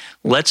there.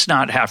 Let's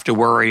not have to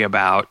worry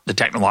about the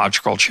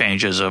technological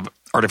changes of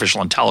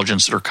artificial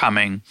intelligence that are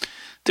coming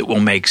that will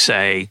make,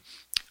 say,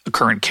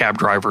 current cab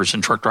drivers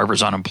and truck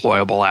drivers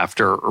unemployable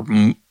or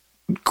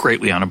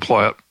greatly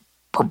unemployable,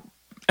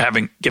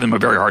 having given them a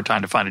very hard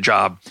time to find a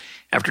job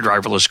after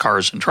driverless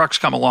cars and trucks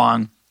come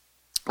along.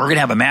 We're going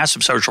to have a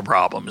massive social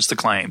problem, is the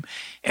claim.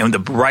 And the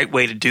right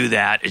way to do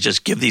that is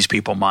just give these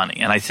people money.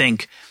 And I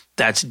think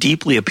that's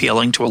deeply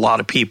appealing to a lot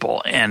of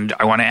people. And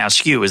I want to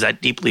ask you, is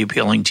that deeply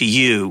appealing to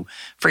you?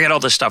 Forget all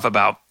this stuff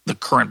about the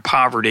current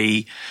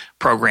poverty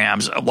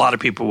programs. A lot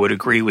of people would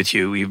agree with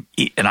you,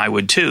 and I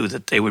would too,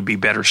 that they would be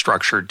better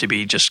structured to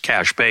be just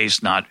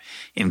cash-based, not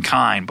in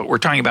kind. But we're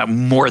talking about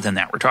more than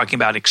that. We're talking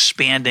about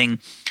expanding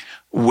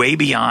way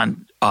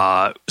beyond,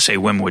 say,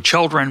 women with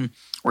children.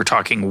 We're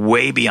talking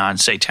way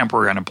beyond, say,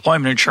 temporary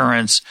unemployment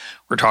insurance.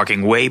 We're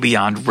talking way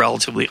beyond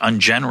relatively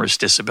ungenerous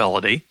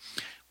disability.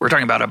 We're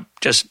talking about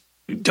just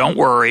don't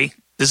worry.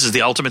 This is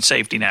the ultimate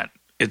safety net.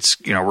 It's,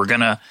 we're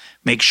going to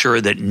make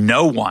sure that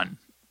no one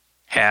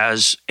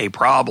has a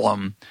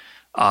problem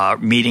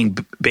meeting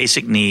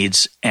basic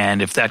needs.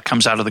 And if that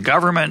comes out of the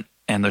government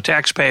and the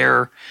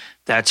taxpayer,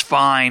 that's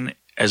fine,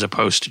 as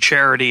opposed to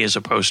charity, as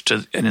opposed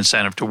to an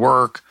incentive to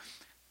work.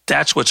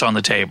 That's what's on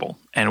the table.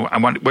 And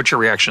what's your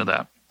reaction to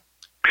that?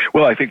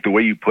 Well, I think the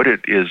way you put it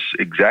is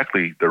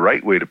exactly the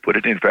right way to put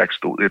it. In fact,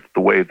 it's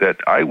the way that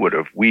I would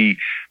have.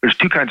 There's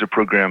two kinds of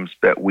programs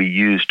that we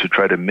use to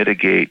try to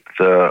mitigate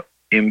the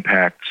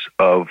impacts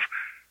of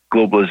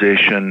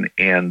globalization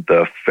and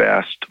the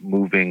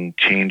fast-moving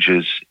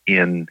changes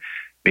in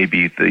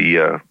maybe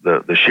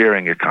the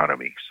sharing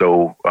economy.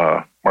 So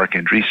Marc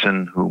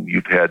Andreessen, whom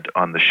you've had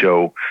on the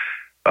show,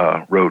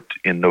 wrote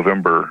in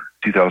November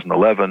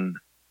 2011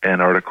 an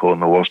article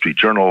in the Wall Street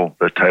Journal,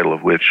 the title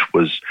of which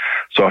was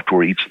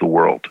Software Eats the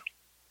World.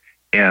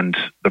 And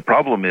the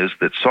problem is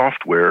that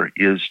software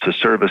is to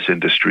service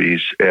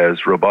industries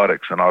as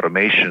robotics and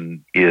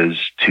automation is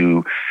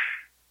to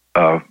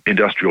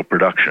industrial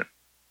production.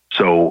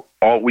 So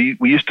we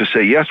used to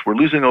say, yes, we're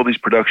losing all these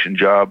production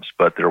jobs,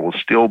 but there will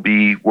still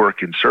be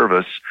work in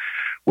service.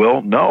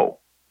 Well, no.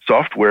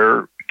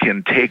 Software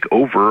can take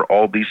over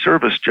all these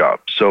service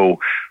jobs. So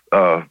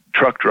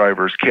truck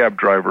drivers, cab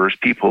drivers,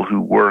 people who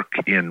work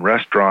in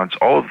restaurants,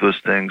 all of those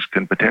things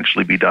can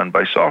potentially be done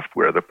by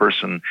software. The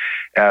person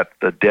at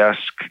the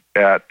desk,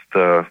 at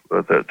the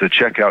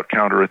checkout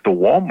counter at the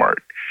Walmart,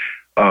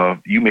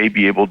 you may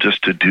be able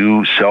just to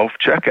do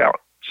self-checkout.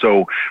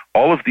 So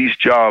all of these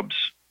jobs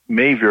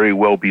may very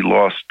well be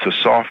lost to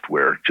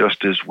software,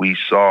 just as we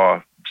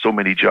saw so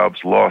many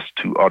jobs lost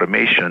to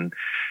automation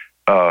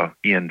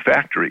in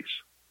factories.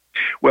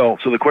 Well,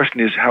 so the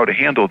question is how to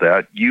handle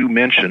that. You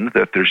mentioned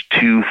that there's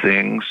two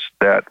things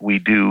that we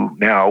do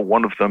now.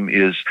 One of them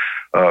is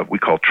we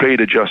call trade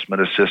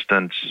adjustment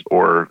assistance,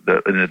 or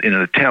in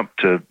an attempt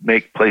to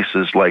make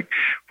places like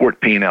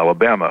Fort Payne,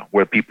 Alabama,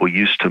 where people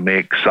used to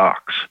make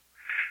socks.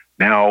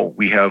 Now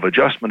we have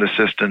adjustment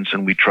assistance,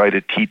 and we try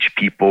to teach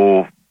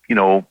people,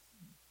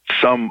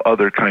 some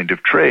other kind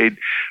of trade.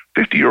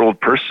 50-year-old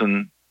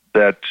person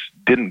that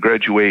didn't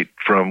graduate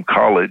from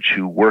college,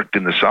 who worked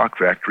in the sock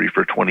factory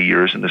for 20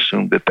 years and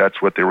assumed that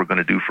that's what they were going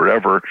to do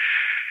forever,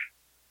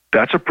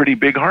 that's a pretty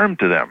big harm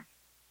to them.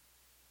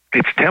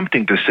 It's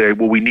tempting to say,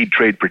 well, we need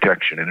trade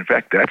protection. And in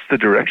fact, that's the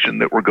direction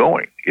that we're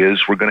going,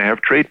 is we're going to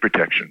have trade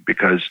protection,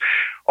 because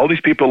all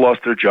these people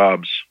lost their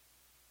jobs.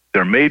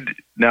 They're made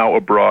now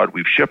abroad.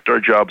 We've shipped our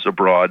jobs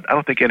abroad. I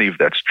don't think any of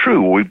that's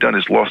true. What we've done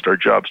is lost our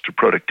jobs to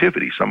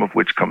productivity, some of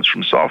which comes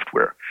from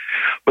software.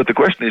 But the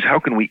question is, how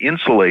can we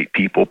insulate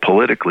people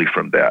politically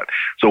from that?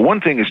 So one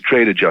thing is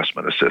trade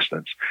adjustment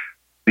assistance.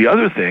 The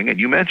other thing, and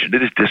you mentioned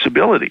it, is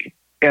disability.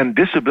 And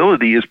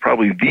disability is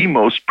probably the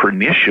most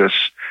pernicious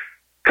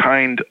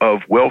kind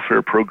of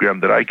welfare program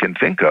that I can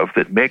think of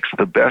that makes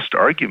the best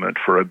argument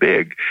for a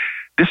big.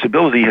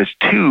 Disability has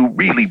two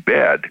really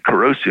bad,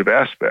 corrosive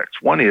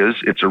aspects. One is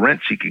it's a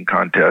rent-seeking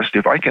contest.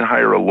 If I can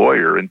hire a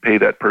lawyer and pay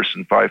that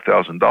person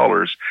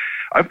 $5,000,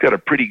 I've got a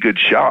pretty good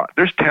shot.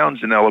 There's towns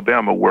in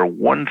Alabama where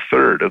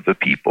 1/3 of the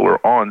people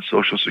are on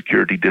Social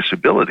Security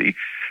disability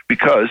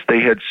because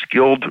they had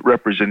skilled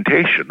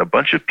representation. A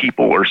bunch of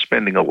people are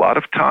spending a lot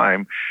of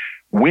time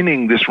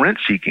winning this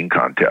rent-seeking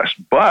contest.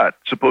 But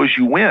suppose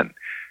you win.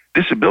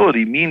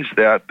 Disability means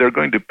that they're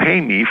going to pay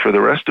me for the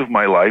rest of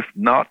my life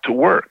not to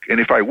work. And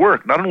if I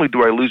work, not only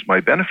do I lose my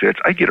benefits,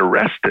 I get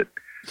arrested.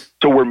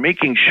 So we're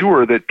making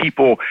sure that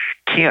people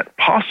can't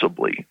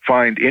possibly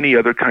find any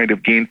other kind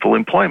of gainful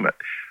employment.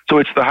 So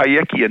it's the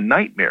Hayekian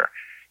nightmare.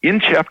 In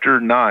Chapter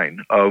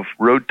 9 of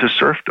Road to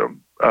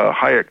Serfdom,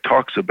 Hayek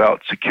talks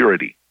about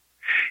security.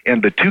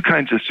 And the two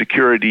kinds of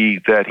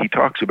security that he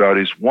talks about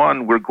is,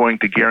 one, we're going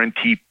to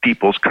guarantee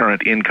people's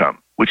current income,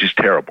 which is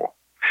terrible.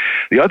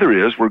 The other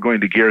is we're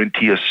going to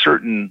guarantee a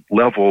certain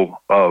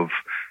level of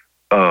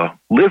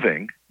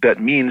living that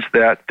means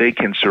that they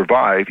can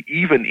survive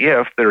even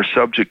if they're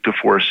subject to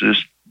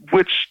forces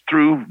which,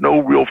 through no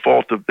real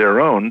fault of their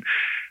own,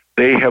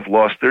 they have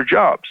lost their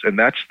jobs. And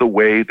that's the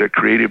way that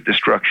creative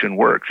destruction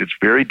works. It's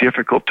very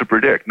difficult to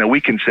predict. Now,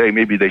 we can say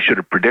maybe they should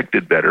have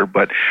predicted better,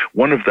 but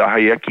one of the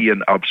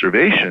Hayekian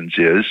observations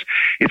is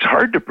it's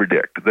hard to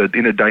predict. That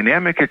in a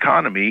dynamic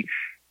economy,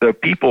 the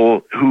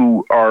people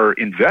who are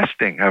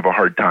investing have a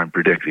hard time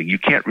predicting. You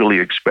can't really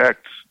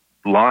expect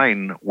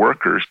line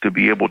workers to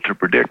be able to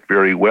predict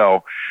very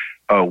well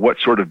what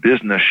sort of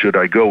business should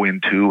I go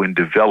into and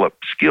develop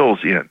skills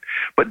in.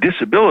 But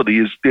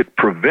disability it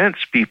prevents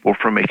people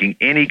from making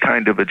any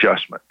kind of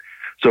adjustment.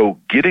 So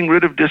getting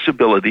rid of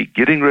disability,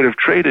 getting rid of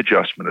trade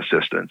adjustment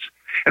assistance.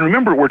 And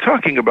remember, we're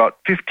talking about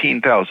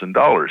 $15,000.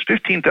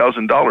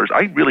 $15,000,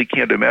 I really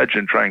can't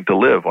imagine trying to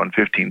live on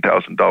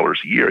 $15,000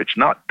 a year. It's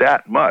not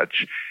that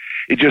much.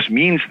 It just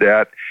means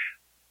that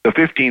the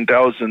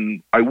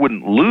 $15,000, I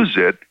wouldn't lose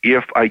it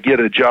if I get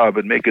a job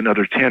and make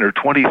another $10,000 or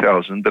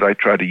 $20,000 that I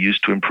try to use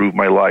to improve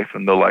my life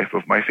and the life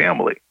of my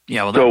family.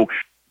 Yeah, well, so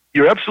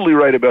you're absolutely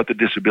right about the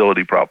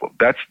disability problem.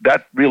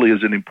 That really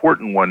is an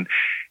important one.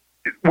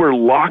 We're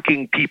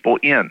locking people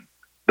in,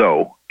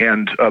 though,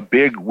 and a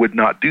big would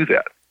not do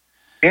that.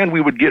 And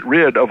we would get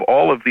rid of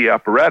all of the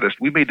apparatus.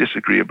 We may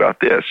disagree about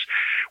this.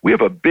 We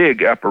have a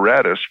big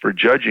apparatus for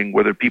judging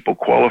whether people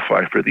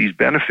qualify for these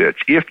benefits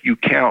if you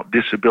count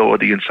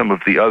disability and some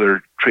of the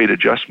other trade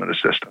adjustment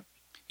assistance.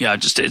 Yeah,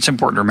 it's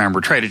important to remember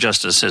trade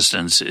adjustment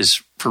assistance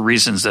is for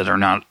reasons that are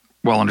not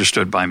well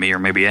understood by me or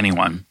maybe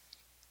anyone.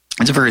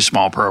 It's a very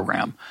small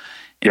program.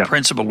 In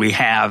principle, we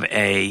have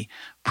a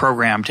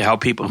program to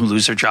help people who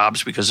lose their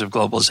jobs because of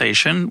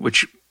globalization,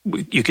 which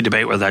you could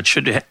debate whether that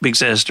should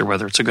exist or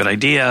whether it's a good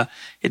idea.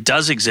 It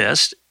does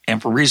exist,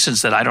 and for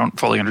reasons that I don't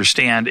fully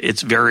understand,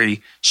 it's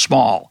very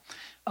small.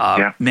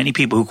 Many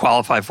people who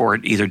qualify for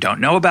it either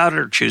don't know about it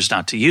or choose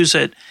not to use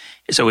it.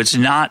 So it's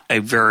not a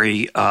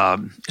very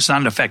it's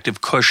not an effective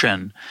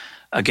cushion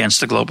against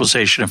the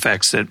globalization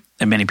effects that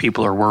many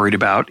people are worried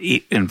about,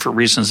 and for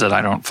reasons that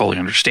I don't fully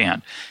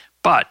understand.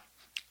 But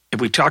if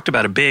we talked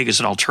about a big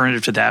as an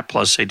alternative to that,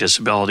 plus say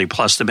disability,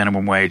 plus the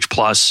minimum wage,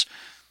 plus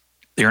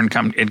the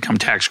income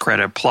tax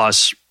credit,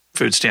 plus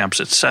food stamps,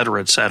 et cetera,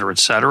 et cetera, et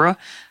cetera.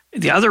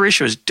 The other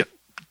issue is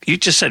you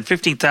just said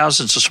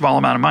 $15,000 is a small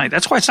amount of money.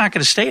 That's why it's not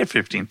going to stay at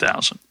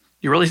 $15,000.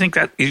 You really think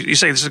that you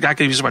say this is not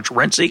going to be so much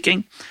rent seeking?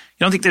 You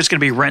don't think there's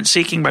going to be rent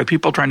seeking by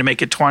people trying to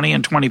make it 20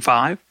 and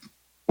 25?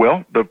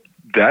 Well,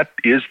 that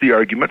is the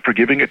argument for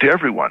giving it to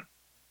everyone.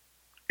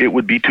 It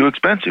would be too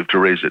expensive to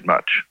raise it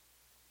much.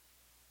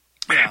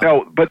 Yeah.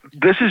 Now, but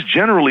this is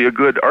generally a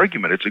good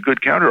argument. It's a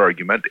good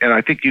counter-argument, and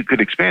I think you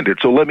could expand it.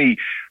 So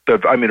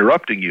I'm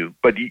interrupting you,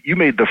 but you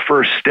made the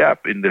first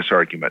step in this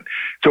argument.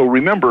 So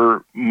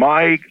remember,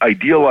 my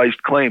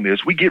idealized claim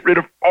is we get rid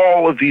of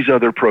all of these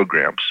other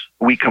programs.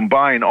 We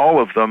combine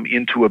all of them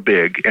into a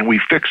big, and we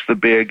fix the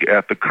big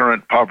at the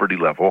current poverty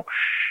level,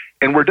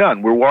 and we're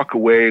done. We walk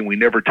away, and we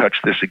never touch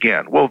this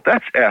again. Well,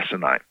 that's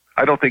asinine.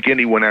 I don't think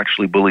anyone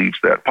actually believes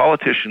that.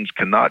 Politicians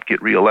cannot get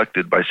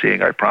reelected by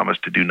saying, I promise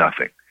to do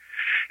nothing.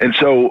 And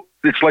so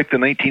it's like the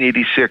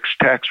 1986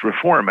 Tax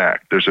Reform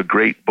Act. There's a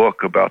great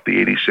book about the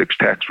 86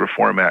 Tax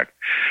Reform Act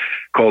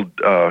called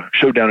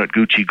Showdown at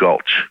Gucci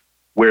Gulch,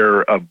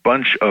 where a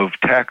bunch of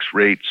tax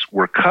rates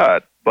were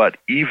cut, but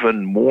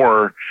even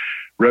more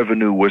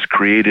revenue was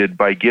created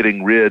by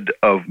getting rid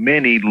of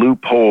many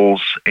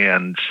loopholes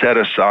and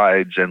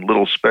set-asides and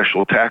little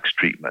special tax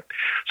treatment.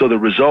 So the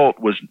result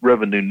was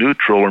revenue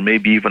neutral or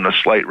maybe even a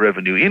slight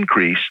revenue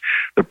increase.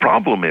 The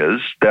problem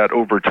is that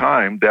over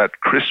time,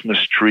 that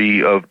Christmas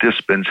tree of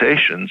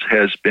dispensations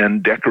has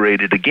been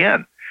decorated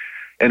again.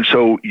 And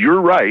so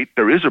you're right,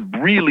 there is a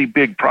really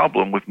big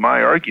problem with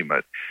my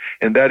argument,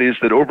 and that is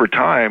that over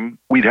time,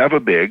 we'd have a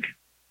big.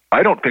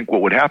 I don't think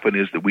what would happen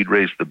is that we'd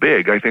raise the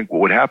big. I think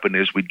what would happen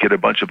is we'd get a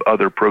bunch of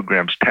other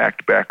programs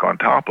tacked back on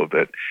top of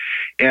it.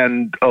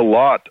 And a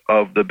lot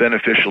of the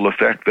beneficial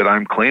effect that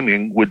I'm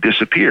claiming would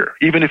disappear,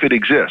 even if it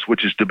exists,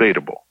 which is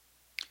debatable.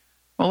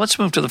 Well, let's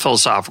move to the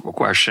philosophical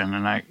question.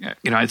 And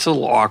it's a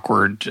little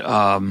awkward.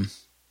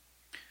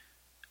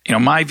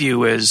 My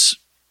view is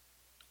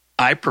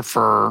I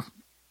prefer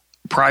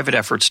private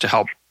efforts to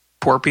help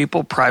poor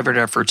people, private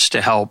efforts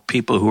to help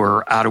people who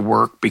are out of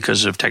work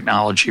because of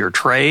technology or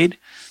trade.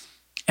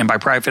 And by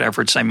private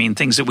efforts, I mean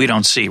things that we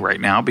don't see right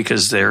now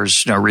because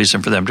there's no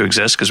reason for them to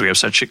exist because we have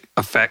such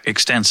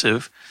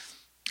extensive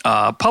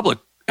public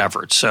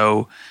efforts.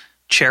 So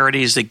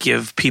charities that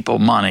give people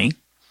money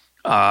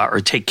or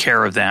take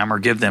care of them or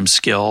give them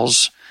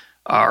skills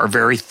are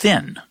very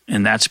thin.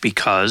 And that's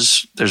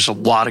because there's a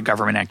lot of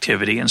government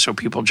activity. And so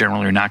people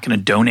generally are not going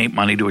to donate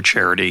money to a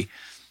charity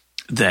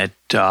that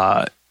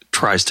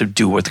tries to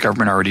do what the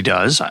government already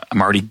does.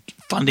 I'm already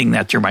funding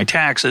that through my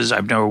taxes. I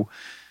have no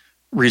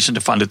reason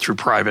to fund it through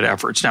private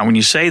efforts. Now, when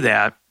you say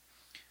that,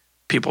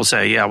 people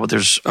say, yeah, well,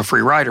 there's a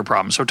free rider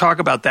problem. So talk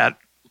about that,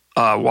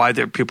 why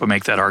people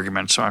make that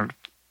argument.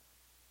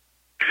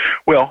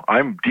 Well,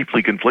 I'm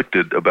deeply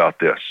conflicted about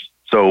this.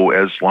 So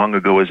as long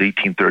ago as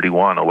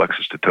 1831,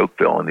 Alexis de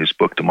Tocqueville in his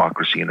book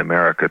Democracy in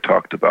America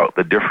talked about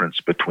the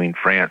difference between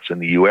France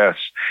and the U.S.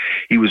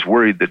 He was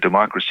worried that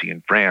democracy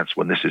in France,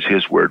 when this is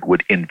his word,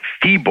 would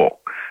enfeeble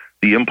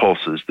the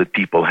impulses that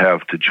people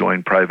have to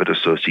join private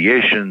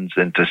associations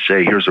and to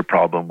say, here's a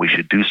problem, we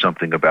should do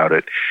something about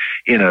it.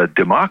 In a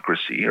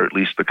democracy, or at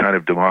least the kind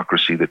of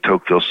democracy that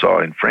Tocqueville saw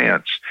in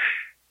France,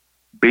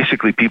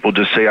 basically people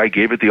just say, I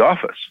gave it the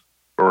office,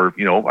 or,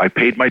 I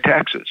paid my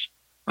taxes.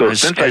 So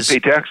since I pay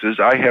taxes,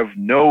 I have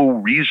no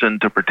reason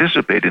to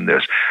participate in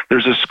this.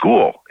 There's a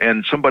school,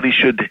 and somebody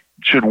should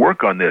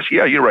work on this.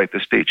 Yeah, you're right, the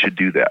state should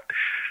do that.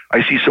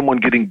 I see someone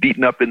getting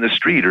beaten up in the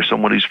street or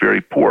someone who's very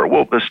poor.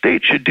 Well, the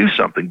state should do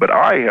something, but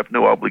I have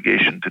no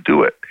obligation to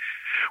do it.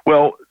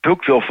 Well,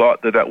 Tocqueville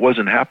thought that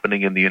wasn't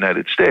happening in the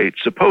United States.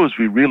 Suppose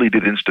we really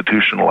did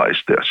institutionalize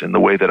this in the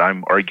way that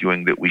I'm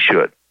arguing that we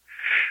should.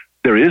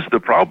 There is the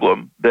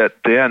problem that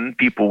then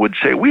people would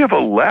say, we have a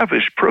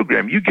lavish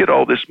program. You get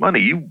all this money.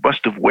 You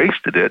must have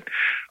wasted it.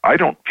 I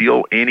don't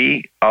feel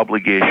any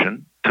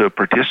obligation to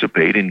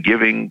participate in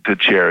giving to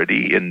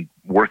charity and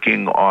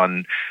working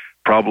on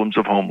problems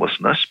of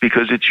homelessness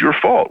because it's your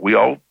fault. We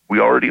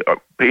already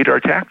paid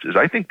our taxes.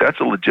 I think that's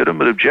a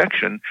legitimate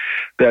objection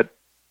that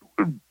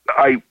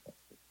I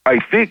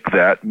think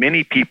that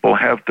many people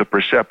have the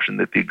perception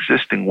that the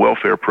existing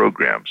welfare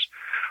programs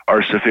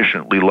are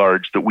sufficiently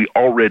large that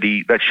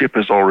that ship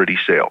has already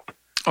sailed.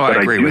 Oh, I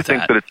agree with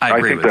that.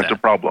 I think that's a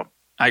problem.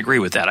 I agree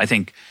with that. I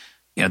think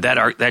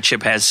that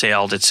ship has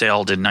sailed. It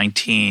sailed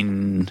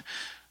in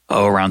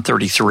around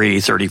 33,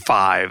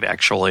 35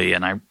 actually,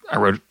 and I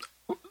wrote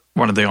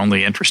one of the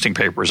only interesting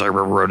papers I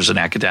ever wrote as an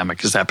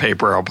academic is that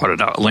paper. I'll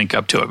put a link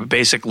up to it. But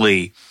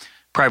basically,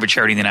 private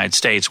charity in the United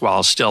States,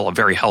 while still a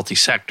very healthy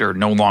sector,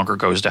 no longer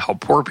goes to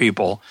help poor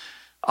people.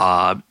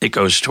 It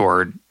goes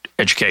toward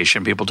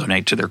education. People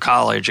donate to their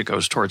college. It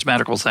goes towards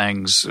medical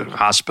things,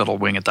 hospital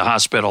wing at the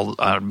hospital,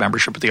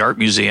 membership at the art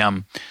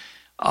museum.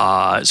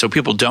 So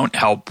people don't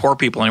help poor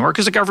people anymore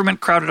because the government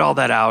crowded all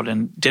that out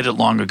and did it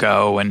long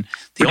ago. And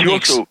go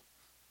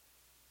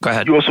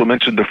ahead. You also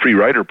mentioned the free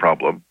rider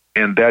problem,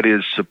 and that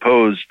is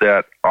suppose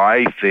that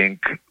I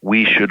think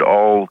we should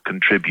all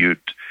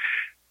contribute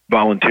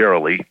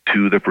voluntarily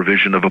to the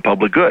provision of a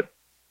public good.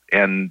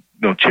 And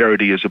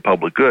charity is a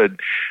public good,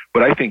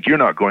 but I think you're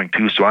not going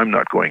to, so I'm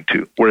not going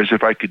to. Whereas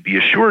if I could be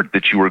assured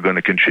that you were going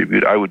to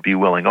contribute, I would be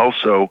willing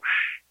also.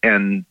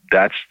 And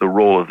that's the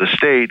role of the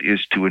state,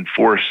 is to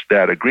enforce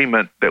that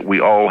agreement that we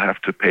all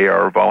have to pay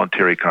our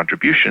voluntary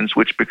contributions,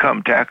 which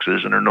become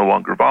taxes and are no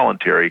longer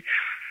voluntary.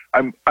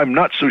 I'm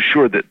not so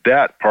sure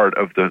that part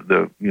of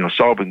the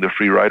solving the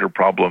free rider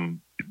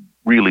problem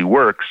really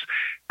works.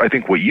 I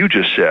think what you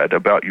just said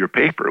about your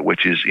paper,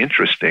 which is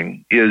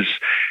interesting, is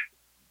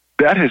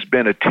that has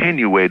been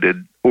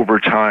attenuated over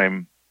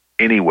time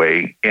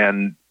anyway,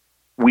 and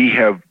we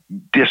have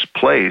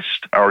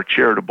displaced our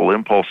charitable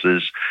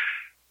impulses,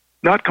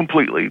 not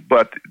completely,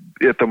 but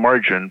at the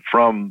margin,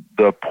 from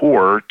the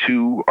poor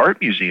to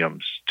art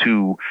museums,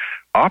 to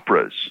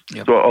operas.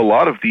 Yep. So a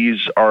lot of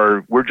these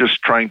we're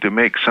just trying to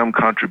make some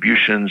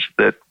contributions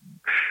that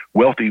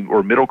wealthy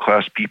or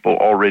middle-class people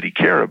already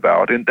care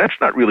about. And that's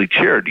not really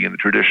charity in the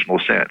traditional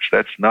sense.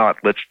 That's not,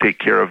 let's take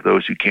care of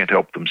those who can't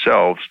help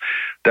themselves.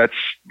 That's,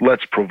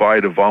 let's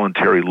provide a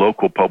voluntary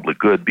local public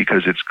good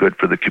because it's good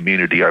for the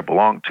community I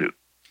belong to.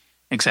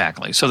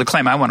 Exactly. So the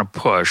claim I want to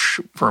push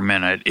for a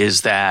minute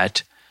is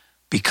that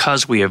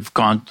because we have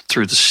gone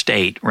through the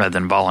state rather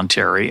than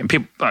voluntary, and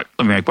people, let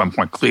me make one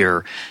point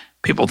clear.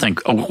 People think,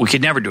 we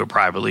could never do it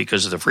privately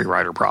because of the free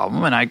rider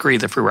problem. And I agree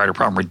the free rider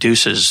problem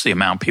reduces the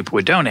amount people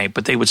would donate,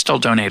 but they would still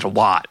donate a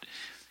lot.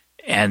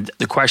 And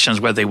the question is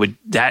whether they would,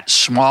 that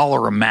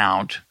smaller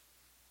amount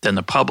than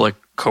the public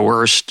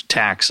coerced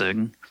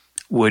taxing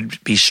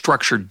would be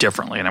structured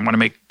differently. And I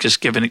want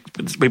to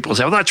people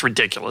say, well, that's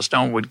ridiculous.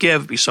 No one would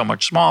give, be so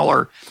much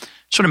smaller.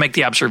 Sort of make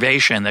the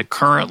observation that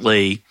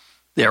currently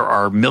there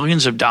are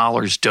millions of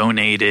dollars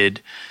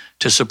donated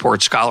to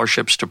support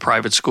scholarships to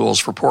private schools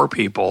for poor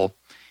people,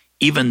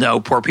 even though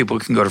poor people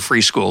can go to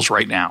free schools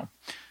right now.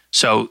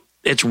 So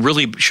it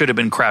really should have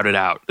been crowded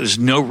out. There's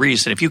no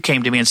reason. If you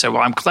came to me and said,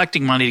 well, I'm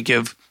collecting money to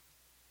give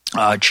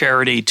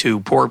charity to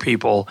poor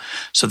people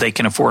so they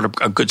can afford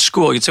a good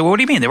school, you'd say, well, what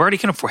do you mean? They already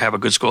can have a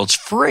good school. It's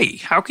free.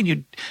 How can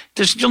you –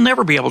 you'll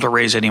never be able to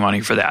raise any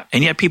money for that.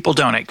 And yet people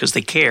donate because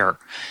they care.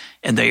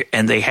 And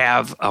they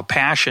have a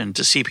passion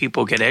to see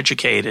people get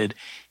educated,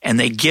 and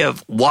they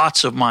give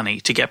lots of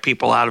money to get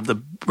people out of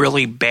the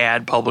really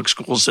bad public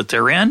schools that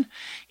they're in,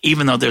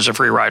 even though there's a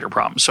free rider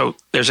problem. So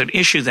there's an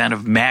issue then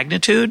of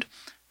magnitude,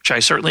 which I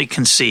certainly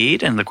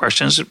concede. And the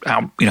question is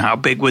how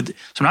big would – so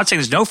I'm not saying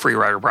there's no free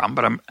rider problem,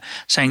 but I'm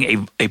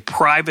saying a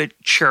private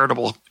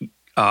charitable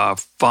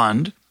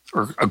fund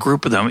or a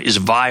group of them is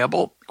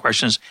viable. The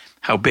question is,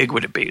 how big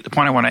would it be? The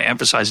point I want to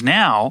emphasize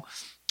now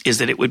is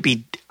that it would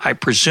be, I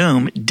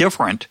presume,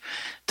 different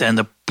than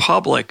the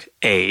public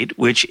aid,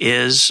 which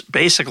is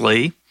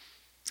basically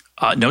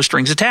no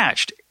strings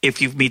attached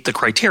if you meet the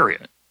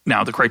criteria.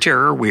 Now, the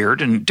criteria are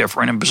weird and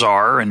different and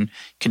bizarre and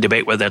can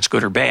debate whether that's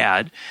good or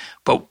bad.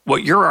 But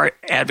what you're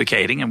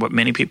advocating and what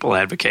many people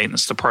advocate, and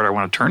that's the part I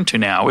want to turn to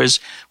now, is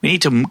we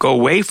need to go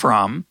away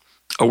from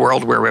a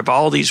world where we have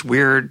all these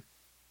weird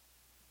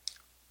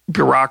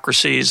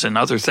bureaucracies and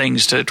other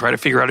things to try to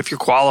figure out if you're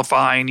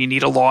qualifying, you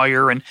need a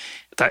lawyer. And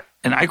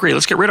I agree,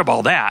 let's get rid of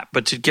all that.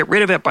 But to get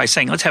rid of it by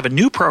saying let's have a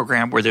new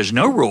program where there's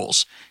no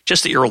rules,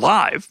 just that you're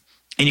alive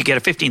and you get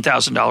a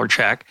 $15,000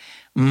 check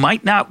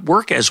might not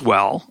work as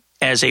well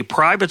as a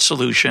private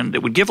solution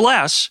that would give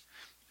less,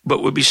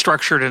 but would be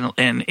structured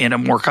in a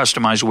more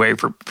customized way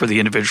for the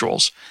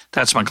individuals.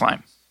 That's my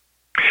claim.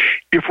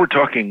 If we're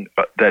talking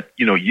that,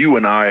 you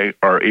and I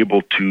are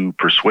able to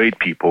persuade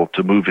people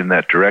to move in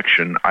that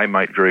direction, I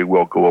might very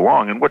well go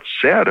along. And what's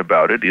sad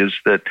about it is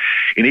that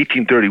in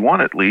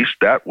 1831, at least,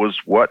 that was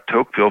what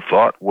Tocqueville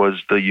thought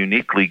was the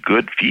uniquely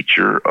good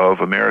feature of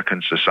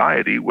American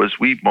society, was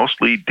we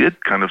mostly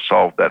did kind of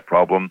solve that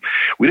problem.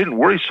 We didn't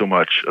worry so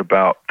much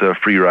about the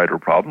free rider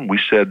problem. We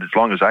said, as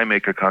long as I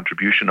make a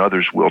contribution,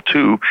 others will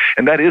too.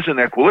 And that is an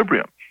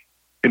equilibrium.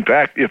 In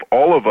fact, if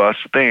all of us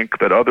think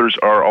that others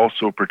are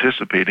also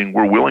participating,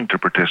 we're willing to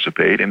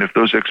participate, and if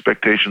those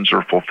expectations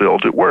are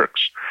fulfilled, it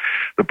works.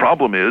 The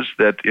problem is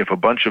that if a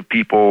bunch of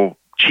people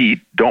cheat,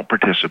 don't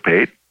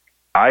participate,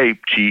 I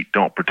cheat,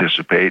 don't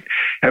participate,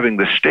 having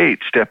the state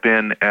step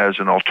in as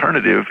an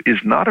alternative is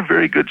not a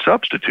very good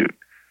substitute.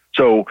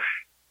 So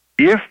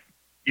if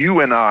you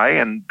and I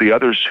and the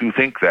others who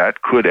think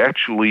that could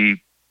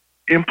actually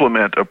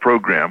implement a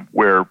program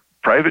where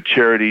private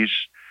charities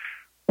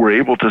were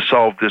able to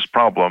solve this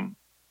problem,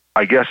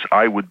 I guess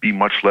I would be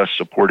much less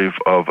supportive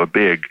of a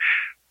big.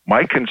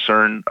 My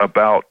concern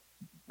about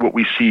what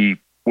we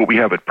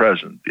have at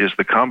present is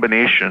the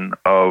combination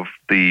of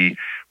the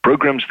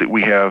programs that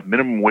we have,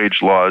 minimum wage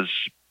laws,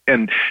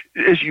 and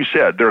as you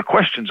said, there are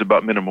questions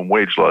about minimum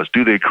wage laws.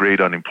 Do they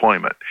create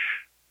unemployment?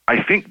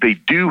 I think they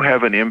do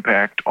have an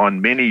impact on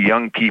many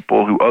young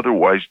people who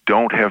otherwise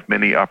don't have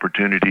many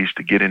opportunities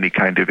to get any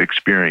kind of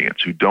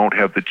experience, who don't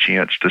have the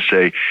chance to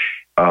say,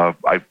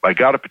 I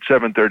got up at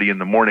 7:30 in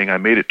the morning. I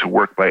made it to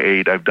work by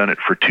 8. I've done it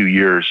for 2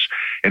 years.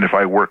 And if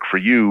I work for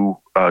you,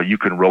 you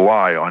can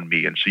rely on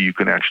me. And so you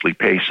can actually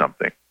pay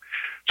something.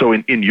 So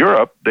in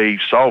Europe, they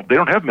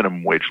don't have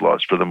minimum wage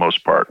laws for the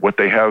most part. What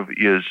they have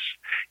is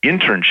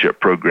internship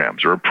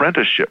programs or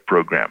apprenticeship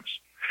programs.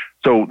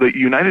 So the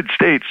United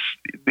States,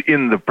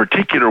 in the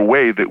particular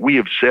way that we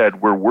have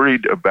said, we're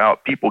worried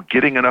about people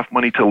getting enough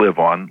money to live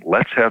on,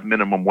 let's have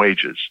minimum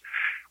wages.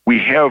 We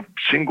have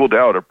singled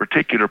out a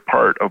particular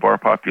part of our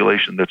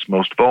population that's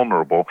most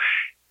vulnerable.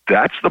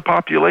 That's the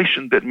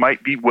population that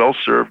might be well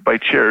served by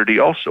charity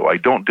also. I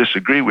don't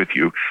disagree with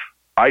you.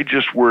 I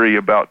just worry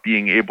about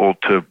being able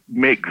to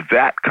make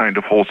that kind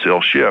of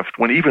wholesale shift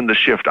when even the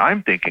shift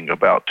I'm thinking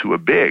about to a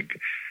big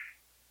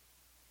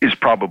is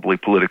probably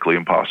politically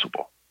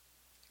impossible.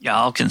 Yeah,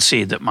 I'll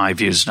concede that my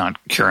view is not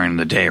carrying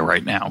the day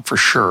right now, for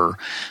sure.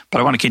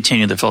 But I want to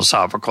continue the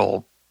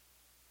philosophical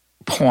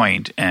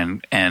point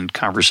and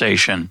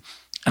conversation.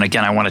 And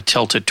again, I want to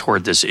tilt it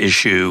toward this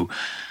issue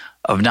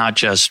of not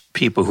just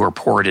people who are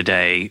poor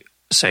today,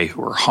 say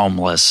who are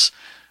homeless,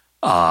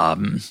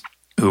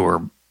 who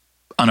are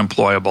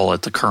unemployable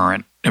at the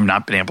current, have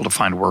not been able to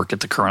find work at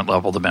the current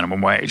level of the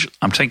minimum wage.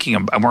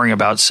 I'm worrying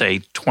about, say,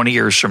 20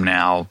 years from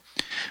now,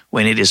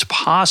 when it is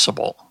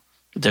possible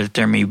that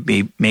there may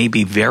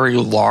be very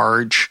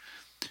large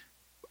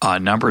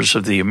numbers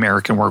of the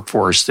American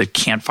workforce that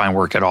can't find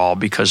work at all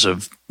because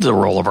of the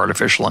role of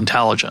artificial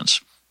intelligence.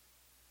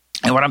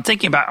 And what I'm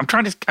thinking about, I'm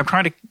trying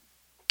to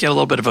get a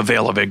little bit of a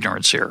veil of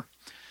ignorance here.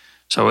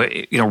 So,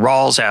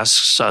 Rawls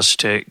asks us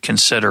to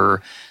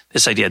consider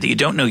this idea that you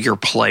don't know your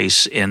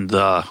place in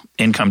the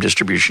income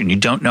distribution. You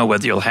don't know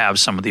whether you'll have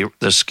some of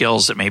the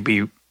skills that may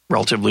be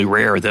relatively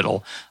rare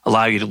that'll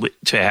allow you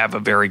to have a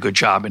very good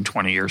job in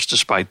 20 years,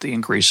 despite the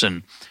increase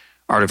in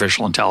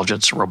artificial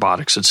intelligence,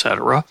 robotics, et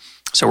cetera.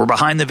 So we're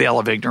behind the veil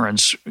of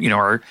ignorance.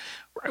 We're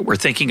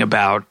thinking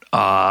about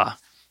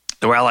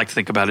the way I like to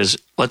think about it is,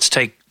 let's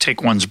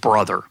take one's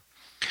brother.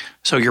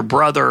 So your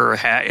brother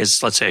is,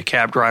 let's say, a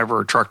cab driver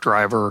or truck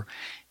driver,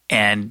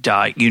 and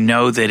you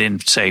know that in,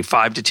 say,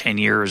 5 to 10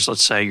 years,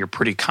 let's say, you're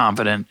pretty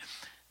confident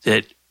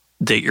that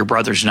your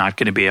brother's not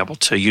going to be able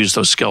to use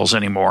those skills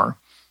anymore.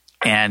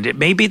 And it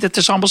may be that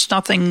there's almost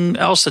nothing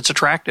else that's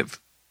attractive.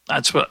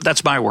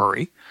 That's my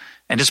worry,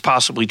 and it's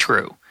possibly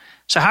true.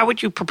 So how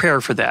would you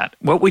prepare for that?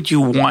 What would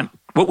you want?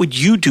 What would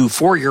you do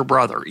for your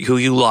brother who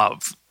you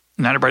love?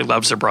 Not everybody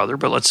loves their brother,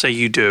 but let's say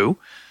you do.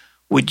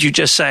 Would you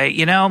just say,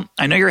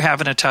 I know you're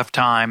having a tough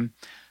time,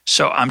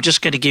 so I'm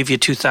just going to give you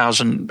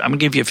 $2,000. I'm going to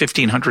give you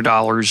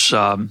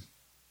 $1,500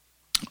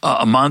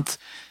 a month.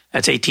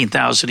 That's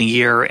 $18,000 a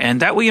year,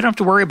 and that way you don't have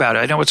to worry about it.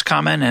 I know it's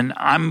coming, and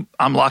I'm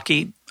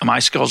lucky. My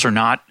skills are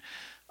not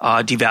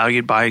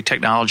devalued by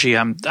technology.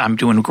 I'm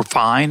doing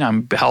fine.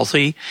 I'm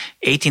healthy.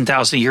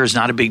 $18,000 a year is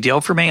not a big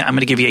deal for me. I'm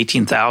going to give you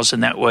 $18,000.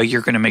 That way,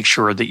 you're going to make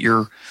sure that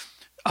you're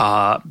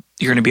you're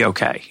going to be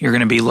okay. You're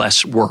going to be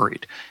less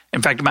worried.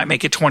 In fact, it might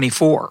make it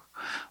 24.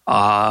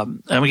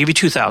 I'm going to give you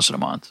 $2,000 a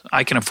month.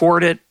 I can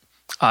afford it.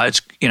 That's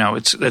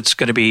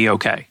going to be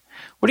okay.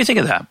 What do you think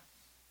of that?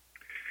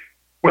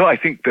 Well, I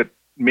think that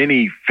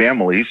many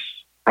families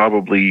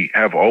probably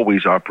have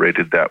always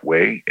operated that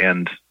way,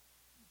 and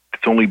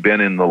it's only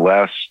been in the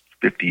last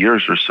 50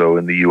 years or so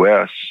in the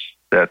U.S.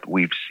 that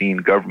we've seen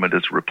government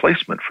as a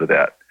replacement for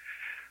that.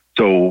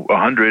 So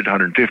 100,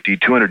 150,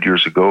 200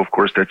 years ago, of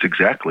course, that's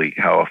exactly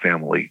how a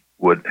family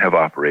would have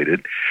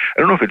operated. I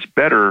don't know if it's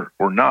better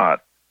or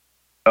not.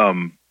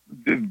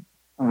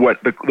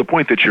 What the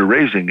point that you're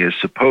raising is,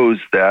 suppose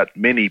that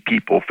many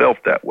people felt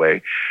that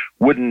way.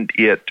 Wouldn't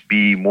it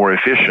be more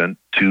efficient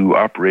to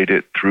operate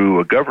it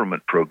through a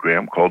government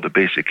program called the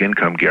Basic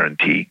Income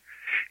Guarantee?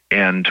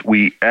 And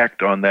we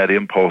act on that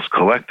impulse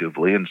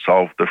collectively and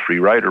solve the free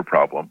rider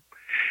problem.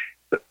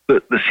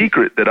 The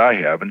secret that I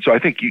have, and so I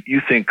think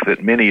you think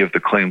that many of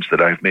the claims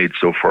that I've made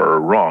so far are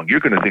wrong.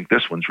 You're going to think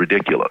this one's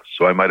ridiculous.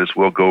 So I might as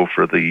well go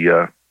for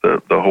the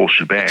whole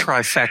shebang.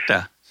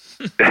 Trifecta.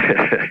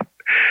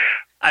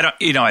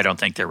 I don't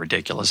think they're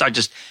ridiculous.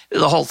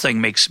 The whole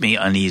thing makes me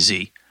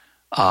uneasy.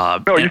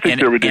 No, you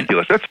think they're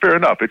ridiculous. That's fair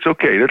enough. It's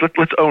okay.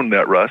 Let's own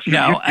that, Russ.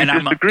 No,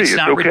 it's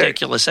not okay.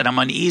 ridiculous, and I'm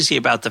uneasy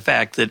about the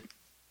fact that,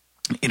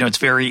 it's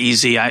very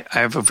easy. I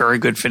have a very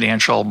good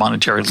financial,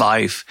 monetary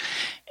life,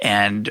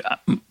 and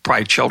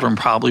my children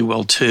probably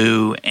will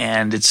too.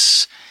 And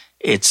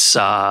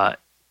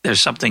there's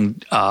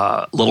something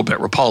a little bit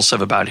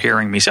repulsive about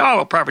hearing me say, "Oh,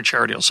 well, private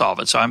charity will solve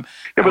it." So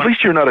but at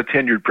least you're not a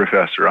tenured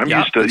professor. I'm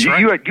used to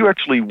you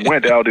actually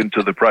went out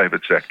into the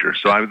private sector.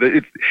 So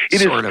it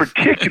is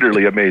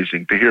particularly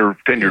amazing to hear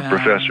tenured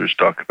professors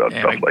talk about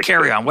stuff like that.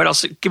 Carry on. What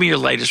else? Give me your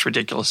latest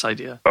ridiculous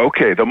idea.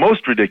 Okay, the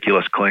most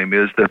ridiculous claim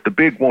is that the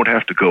big won't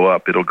have to go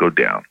up; it'll go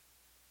down.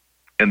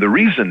 And the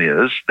reason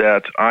is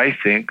that I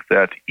think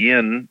that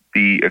in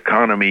the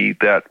economy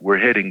that we're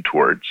heading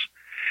towards,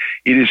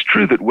 it is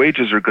true that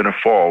wages are going to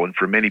fall, and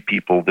for many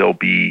people, they'll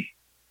be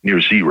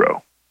near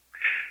zero.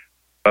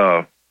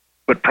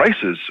 But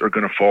prices are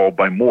going to fall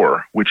by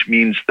more, which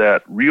means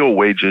that real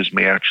wages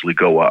may actually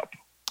go up.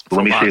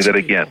 Let me say that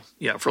again.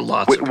 Yeah, for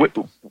lots of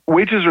people.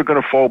 Wages are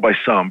going to fall by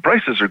some.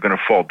 Prices are going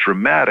to fall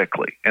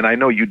dramatically. And I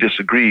know you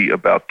disagree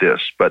about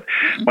this, but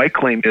my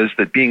claim is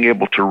that being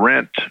able to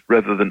rent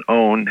rather than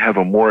own, have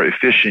a more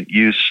efficient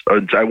use.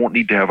 I won't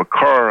need to have a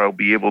car. I'll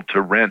be able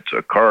to rent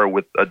a car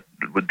with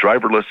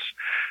driverless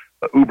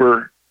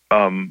Uber.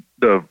 I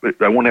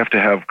won't have to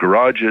have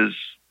garages.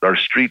 Our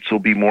streets will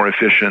be more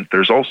efficient.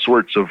 There's all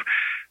sorts of.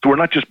 So we're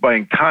not just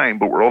buying time,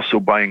 but we're also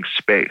buying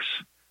space.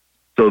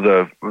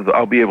 So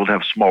I'll be able to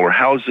have smaller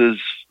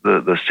houses.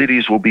 The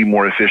cities will be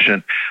more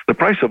efficient. The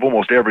price of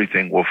almost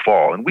everything will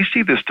fall, and we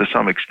see this to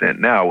some extent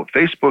now.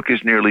 Facebook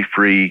is nearly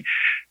free.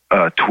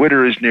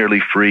 Twitter is nearly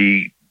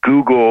free.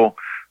 Google,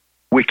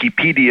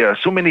 Wikipedia,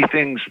 so many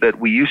things that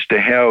we used to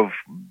have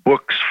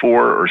books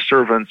for or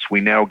servants,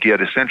 we now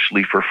get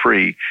essentially for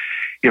free.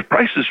 If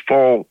prices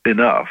fall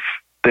enough,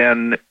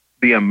 then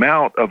the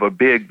amount of a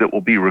big that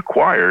will be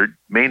required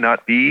may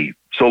not be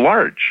so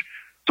large.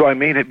 So I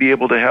may be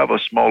able to have a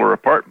smaller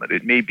apartment.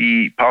 It may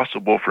be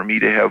possible for me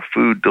to have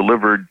food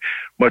delivered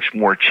much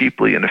more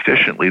cheaply and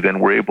efficiently than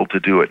we're able to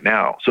do it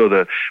now.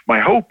 So my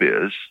hope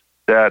is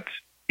that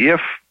if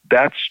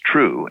that's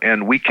true,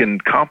 and we can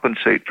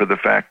compensate for the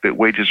fact that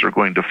wages are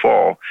going to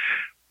fall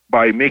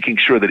by making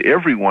sure that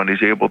everyone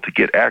is able to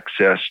get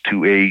access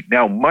to a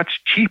now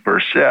much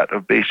cheaper set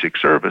of basic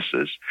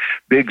services,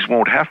 bigs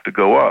won't have to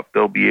go up.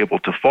 They'll be able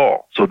to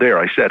fall. So there,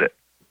 I said it.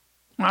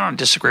 I don't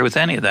disagree with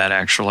any of that,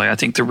 actually. I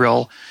think the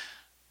real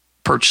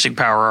purchasing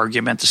power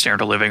argument, the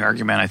standard of living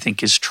argument, I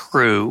think is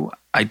true.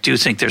 I do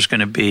think there's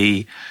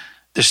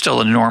still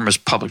an enormous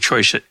public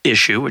choice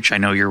issue, which I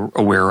know you're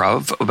aware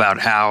of, about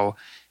how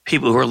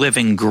people who are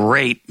living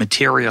great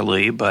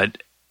materially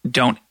but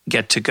don't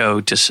get to go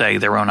to, say,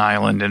 their own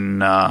island in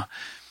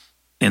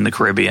the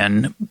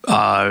Caribbean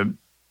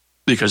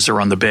because they're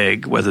on the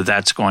big, whether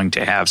that's going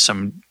to have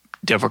some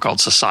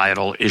difficult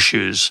societal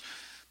issues,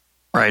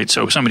 right?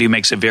 So somebody who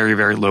makes a very,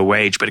 very low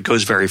wage, but it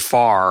goes very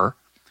far,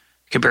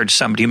 compared to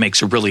somebody who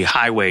makes a really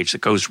high wage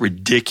that goes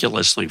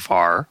ridiculously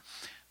far,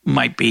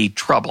 might be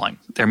troubling.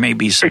 There may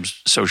be some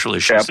social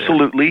issues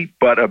Absolutely, there.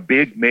 But a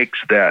big makes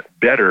that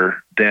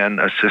better than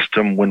a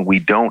system when we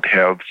don't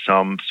have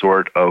some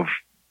sort of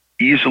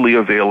easily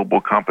available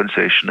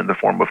compensation in the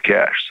form of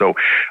cash. So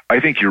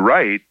I think you're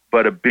right,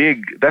 but a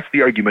big, that's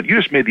the argument. You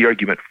just made the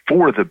argument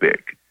for the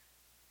big.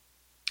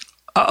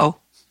 Uh-oh.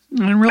 I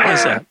didn't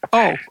realize that.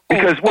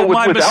 Because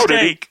my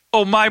mistake.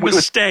 My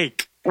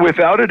mistake.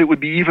 Without it would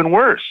be even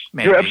worse.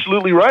 Maybe. You're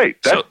absolutely right.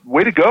 That's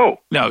way to go.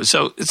 No,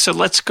 so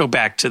let's go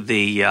back to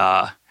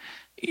the.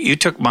 You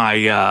took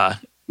my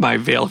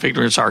veil of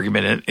ignorance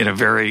argument in a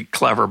very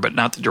clever, but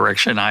not the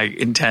direction I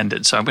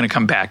intended. So I'm going to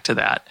come back to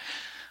that.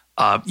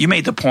 You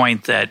made the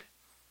point that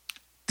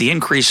the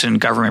increase in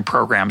government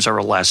programs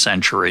over the last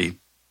century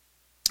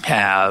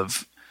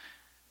have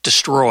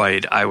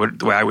destroyed,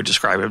 the way I would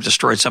describe it, have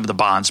destroyed some of the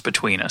bonds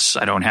between us.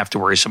 I don't have to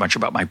worry so much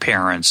about my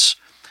parents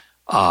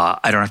I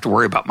don't have to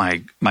worry about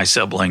my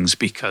siblings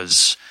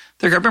because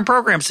there are government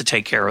programs to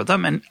take care of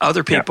them. And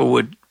other people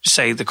would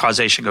say the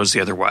causation goes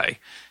the other way.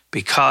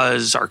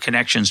 Because our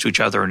connections to each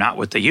other are not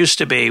what they used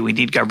to be, we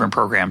need government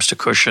programs to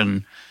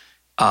cushion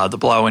the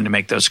blow and to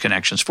make those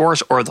connections for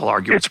us, or they'll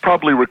argue. It's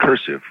probably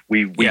recursive.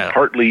 We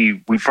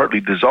partly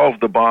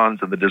dissolve the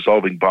bonds, and the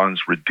dissolving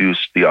bonds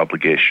reduce the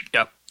obligation.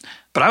 Yep.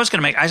 But I was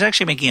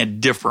actually making a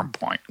different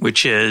point,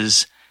 which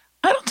is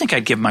I don't think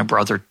I'd give my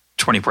brother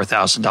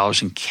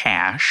 $24,000 in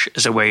cash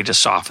as a way to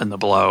soften the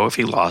blow if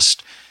he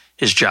lost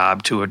his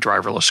job to a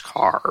driverless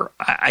car.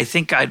 I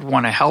think I'd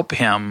want to help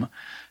him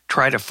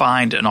try to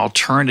find an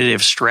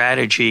alternative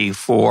strategy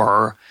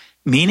for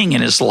meaning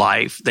in his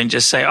life than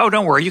just say, oh,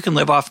 don't worry, you can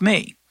live off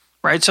me,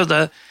 right? So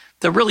the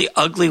really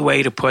ugly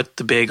way to put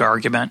the big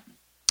argument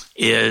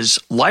is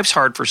life's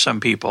hard for some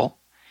people,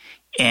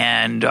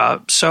 and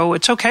so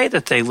it's okay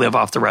that they live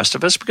off the rest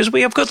of us because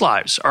we have good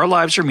lives. Our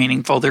lives are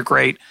meaningful, they're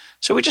great,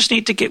 so we just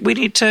need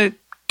to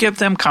give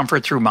them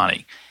comfort through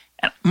money.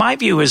 And my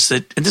view is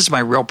that, and this is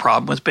my real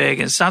problem with big,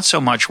 it's not so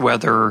much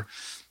whether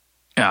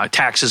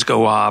taxes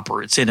go up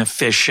or it's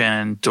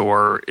inefficient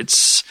or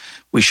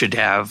we should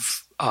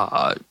have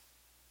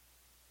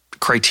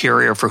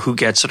criteria for who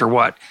gets it or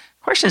what.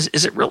 The question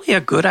is it really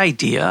a good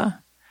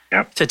idea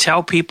to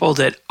tell people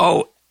that,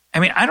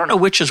 I don't know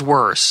which is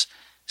worse.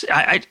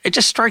 It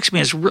just strikes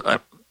me as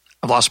I've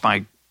lost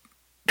my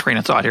train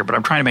of thought here, but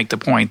I'm trying to make the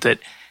point that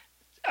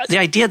the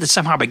idea that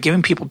somehow by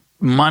giving people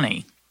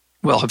money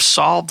will have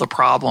solved the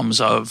problems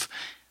of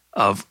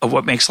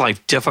what makes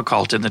life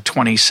difficult in the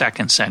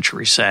 22nd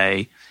century,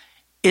 say,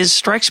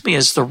 strikes me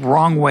as the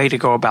wrong way to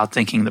go about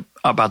thinking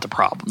about the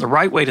problem. The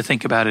right way to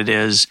think about it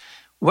is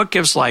what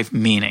gives life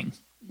meaning.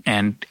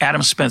 And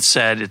Adam Smith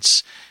said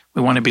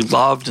we want to be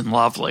loved and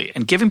lovely.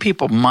 And giving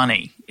people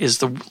money is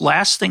the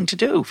last thing to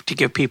do to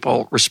give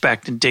people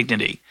respect and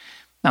dignity.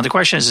 Now, the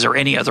question is there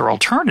any other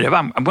alternative?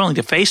 I'm willing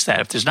to face that.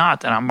 If there's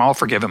not, then I'm all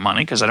for giving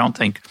money because I don't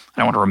want to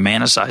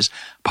romanticize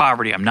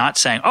poverty. I'm not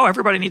saying,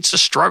 everybody needs to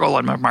struggle.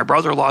 And my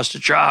brother lost a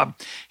job.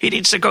 He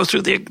needs to go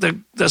through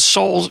the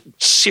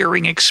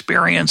soul-searing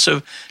experience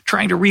of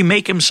trying to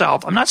remake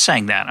himself. I'm not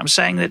saying that. I'm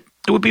saying that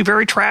it would be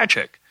very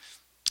tragic.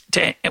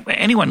 To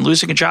anyone,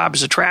 losing a job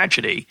is a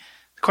tragedy.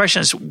 The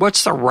question is,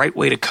 what's the right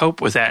way to cope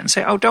with that? And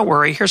say, don't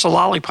worry, here's a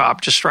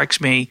lollipop. Just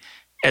strikes me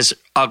as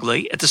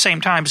ugly. At the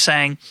same time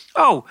saying,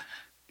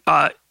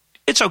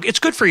 it's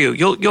good for you.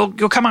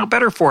 You'll come out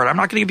better for it. I'm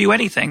not going to give you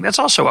anything. That's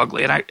also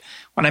ugly. And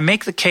when I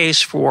make the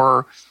case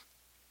for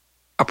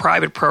a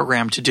private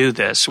program to do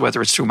this,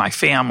 whether it's through my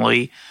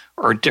family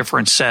or a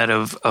different set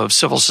of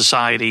civil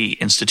society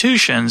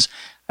institutions,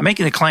 I'm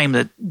making the claim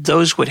that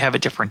those would have a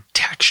different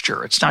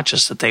texture. It's not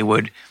just that they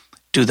would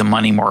do the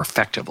money more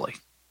effectively.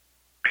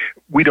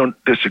 We don't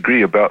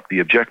disagree about the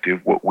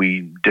objective. What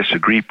we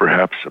disagree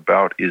perhaps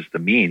about is the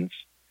means.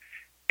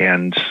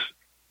 And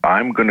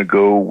I'm going to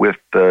go with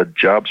the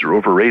jobs are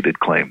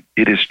overrated claim.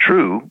 It is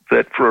true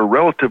that for a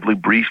relatively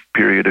brief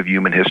period of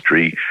human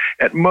history,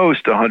 at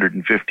most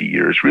 150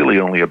 years, really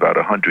only about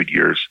 100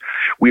 years,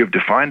 we have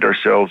defined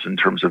ourselves in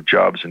terms of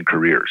jobs and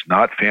careers,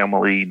 not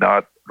family,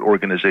 not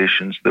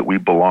organizations that we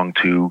belong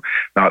to,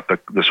 not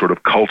the sort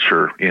of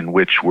culture in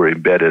which we're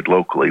embedded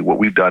locally. What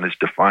we've done is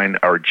define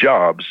our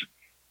jobs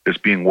as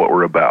being what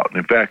we're about. And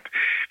in fact,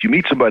 if you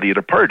meet somebody at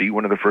a party,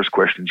 one of the first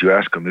questions you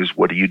ask them is,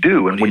 what do you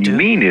do? And what you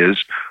mean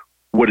is,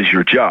 what is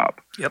your job?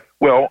 Yep.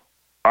 Well,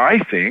 I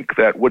think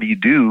that what do you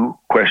do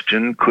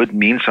question could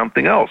mean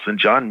something else. And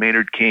John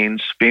Maynard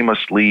Keynes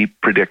famously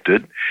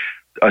predicted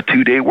a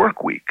 2-day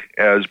work week.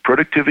 As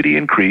productivity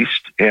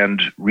increased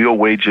and real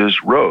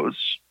wages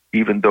rose,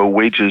 even though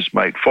wages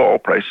might fall,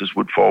 prices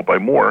would fall by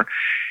more.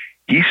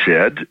 He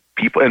said,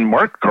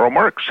 Karl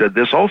Marx said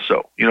this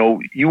also,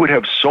 you would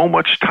have so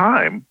much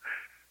time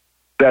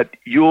that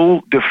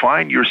you'll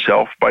define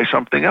yourself by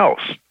something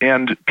else.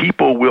 And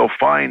people will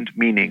find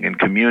meaning in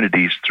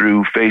communities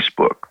through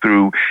Facebook,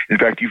 in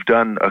fact, you've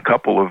done a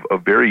couple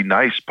of very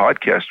nice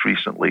podcasts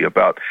recently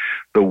about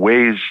the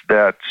ways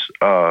that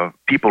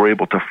people are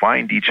able to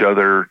find each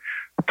other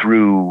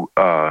through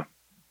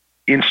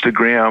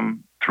Instagram,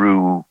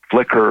 through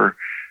Flickr.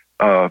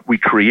 We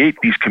create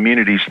these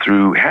communities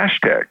through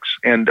hashtags.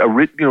 And,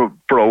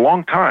 for a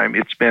long time,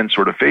 it's been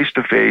sort of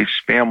face-to-face,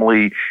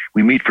 family.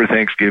 We meet for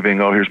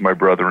Thanksgiving. Oh, here's my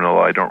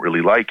brother-in-law. I don't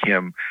really like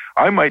him.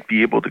 I might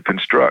be able to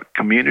construct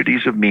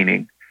communities of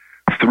meaning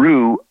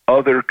through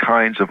other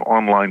kinds of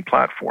online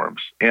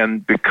platforms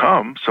and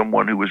become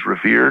someone who is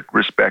revered,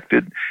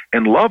 respected,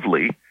 and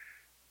lovely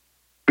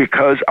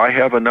because I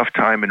have enough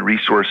time and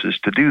resources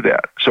to do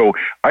that. So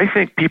I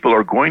think people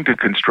are going to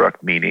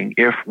construct meaning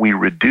if we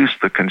reduce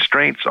the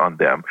constraints on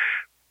them.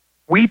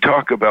 We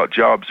talk about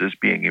jobs as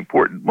being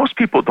important. Most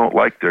people don't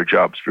like their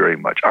jobs very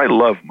much. I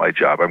love my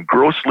job. I'm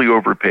grossly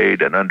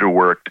overpaid and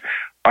underworked.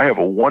 I have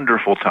a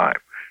wonderful time.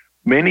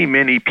 Many,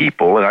 many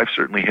people, and I've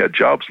certainly had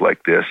jobs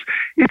like this,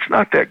 it's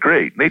not that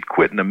great. They'd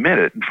quit in a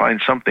minute and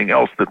find something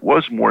else that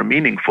was more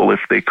meaningful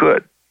if they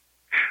could.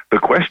 The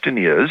question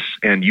is,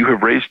 and you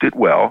have raised it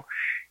well,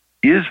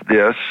 is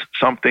this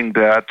something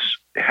that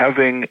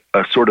having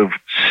a sort of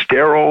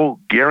sterile,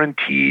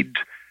 guaranteed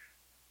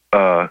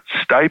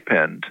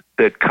stipend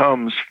that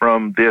comes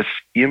from this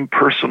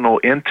impersonal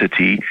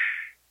entity,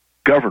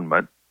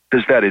 government,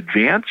 does that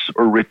advance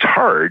or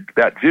retard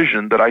that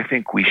vision that I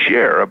think we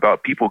share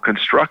about people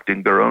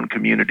constructing their own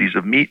communities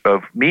of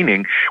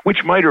meaning,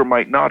 which might or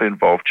might not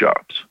involve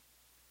jobs?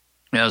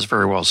 Yeah, that's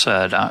very well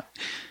said. I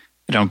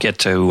don't get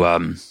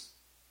to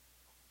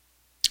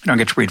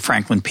read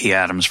Franklin P.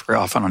 Adams very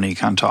often on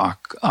Econ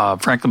Talk.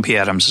 Franklin P.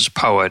 Adams is a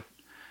poet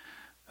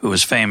who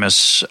was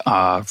famous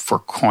for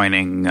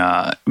coining,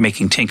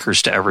 making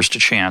Tinkers to Evers to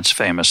Chance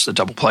famous, the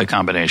double play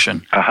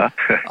combination.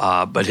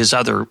 But his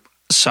other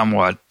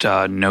somewhat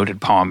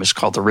noted poem is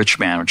called The Rich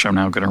Man, which I'm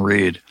now going to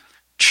read.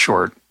 It's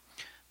short.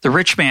 The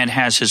rich man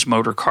has his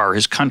motor car,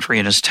 his country,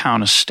 and his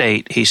town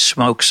estate. He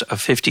smokes a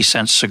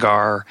 50-cent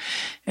cigar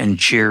and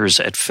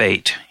jeers at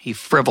fate. He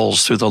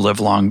frivels through the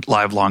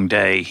livelong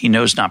day. He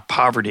knows not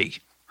poverty,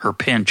 her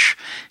pinch.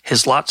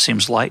 His lot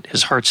seems light,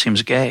 his heart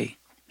seems gay.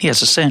 He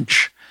has a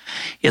cinch.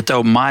 Yet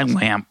though my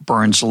lamp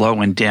burns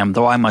low and dim,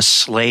 though I must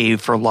slave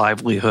for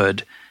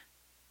livelihood,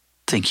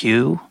 think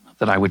you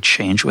that I would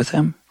change with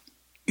him?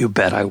 You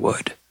bet I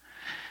would.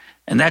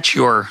 And that's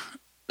your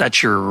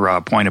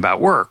point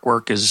about work.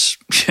 Work is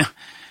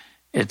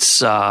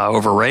it's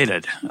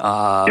overrated.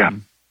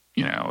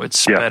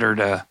 It's better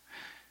to.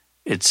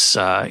 It's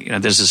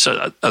there's this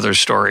other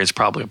story. It's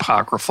probably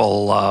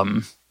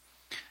apocryphal,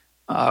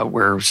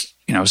 where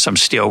some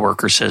steel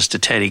worker says to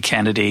Teddy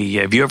Kennedy,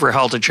 "Have you ever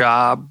held a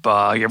job?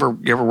 You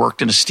ever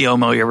worked in a steel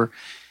mill?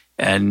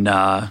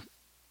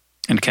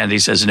 And Kennedy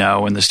says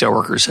no, and the steel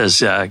worker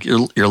says,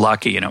 "You're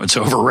lucky. It's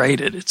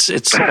overrated.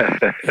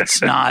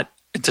 It's not."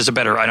 There's a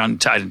better. I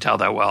didn't tell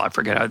that well. I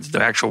forget how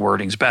the actual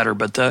wording's better.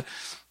 But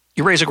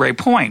you raise a great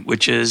point,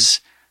 which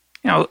is,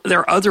 there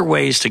are other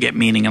ways to get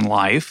meaning in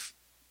life.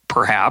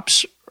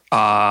 Perhaps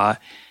the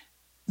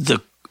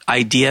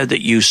idea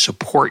that you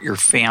support your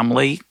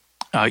family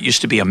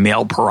used to be a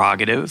male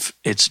prerogative.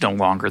 It's no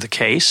longer the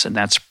case, and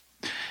that's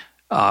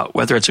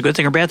whether it's a good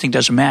thing or bad thing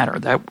doesn't matter.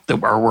 That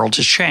our world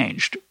has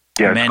changed.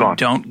 Yeah, men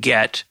don't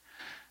get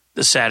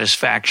the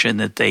satisfaction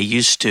that they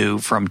used to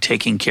from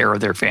taking care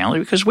of their family,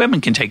 because women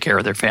can take care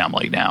of their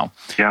family now,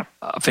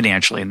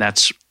 financially, and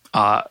that's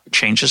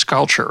changes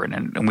culture,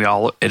 and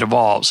it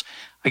evolves.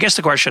 I guess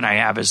the question I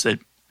have is that,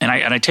 and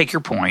I take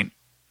your point.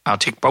 I'll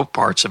take both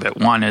parts of it.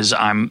 One is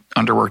I'm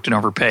underworked and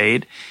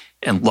overpaid,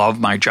 and love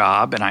my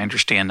job, and I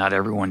understand not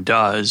everyone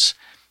does,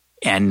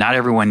 and not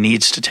everyone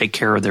needs to take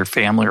care of their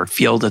family or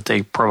feel that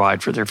they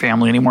provide for their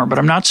family anymore. But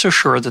I'm not so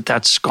sure that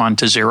that's gone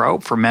to zero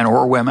for men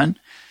or women.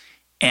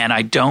 And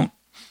I don't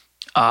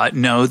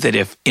know that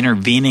if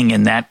intervening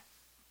in that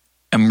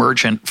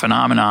emergent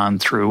phenomenon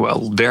through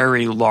a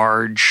very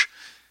large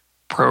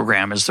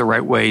program is the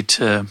right way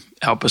to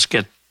help us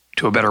get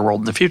to a better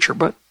world in the future.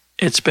 But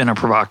it's been a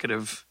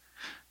provocative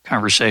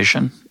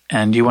conversation.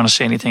 And do you want to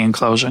say anything in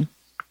closing?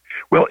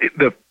 Well,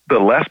 the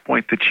last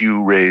point that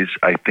you raise,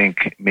 I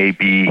think, may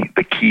be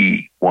the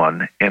key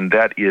one, and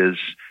that is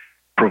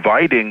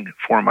providing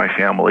for my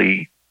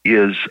family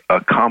is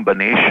a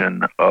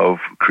combination of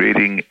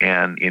creating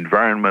an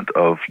environment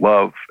of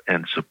love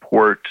and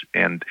support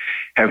and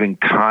having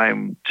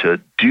time to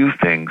do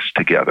things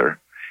together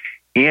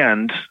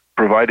and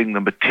providing the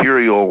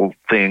material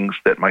things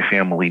that my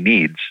family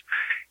needs.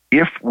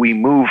 If we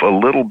move a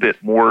little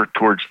bit more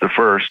towards the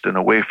first and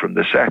away from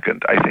the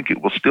second, I think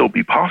it will still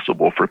be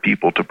possible for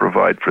people to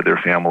provide for their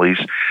families.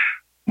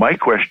 My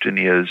question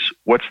is,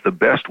 what's the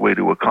best way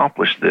to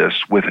accomplish this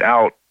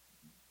without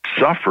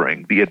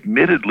suffering the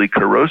admittedly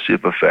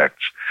corrosive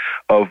effects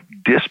of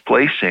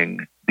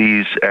displacing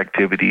these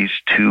activities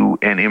to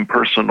an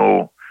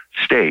impersonal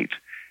state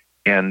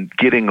and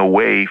getting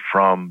away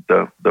from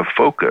the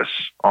focus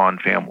on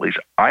families?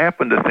 I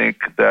happen to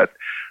think that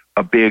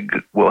a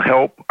big will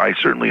help. I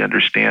certainly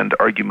understand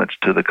arguments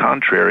to the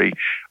contrary.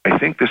 I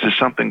think this is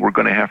something we're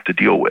going to have to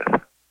deal with.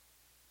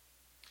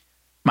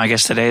 My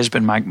guest today has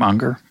been Mike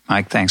Munger.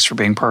 Mike, thanks for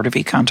being part of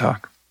Econ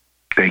Talk.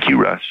 Thank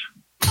you, Russ.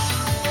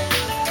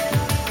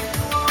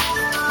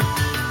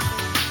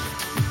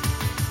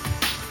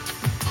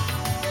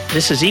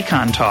 This is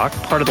Econ Talk,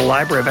 part of the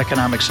Library of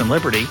Economics and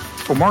Liberty.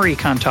 For more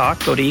Econ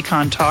Talk, go to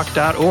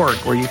econtalk.org,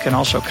 where you can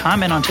also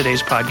comment on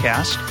today's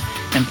podcast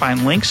and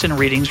find links and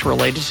readings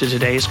related to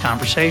today's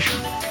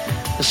conversation.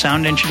 The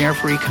sound engineer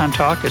for Econ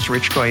Talk is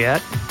Rich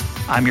Goyette.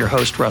 I'm your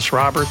host, Russ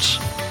Roberts.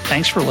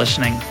 Thanks for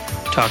listening.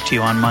 Talk to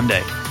you on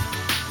Monday.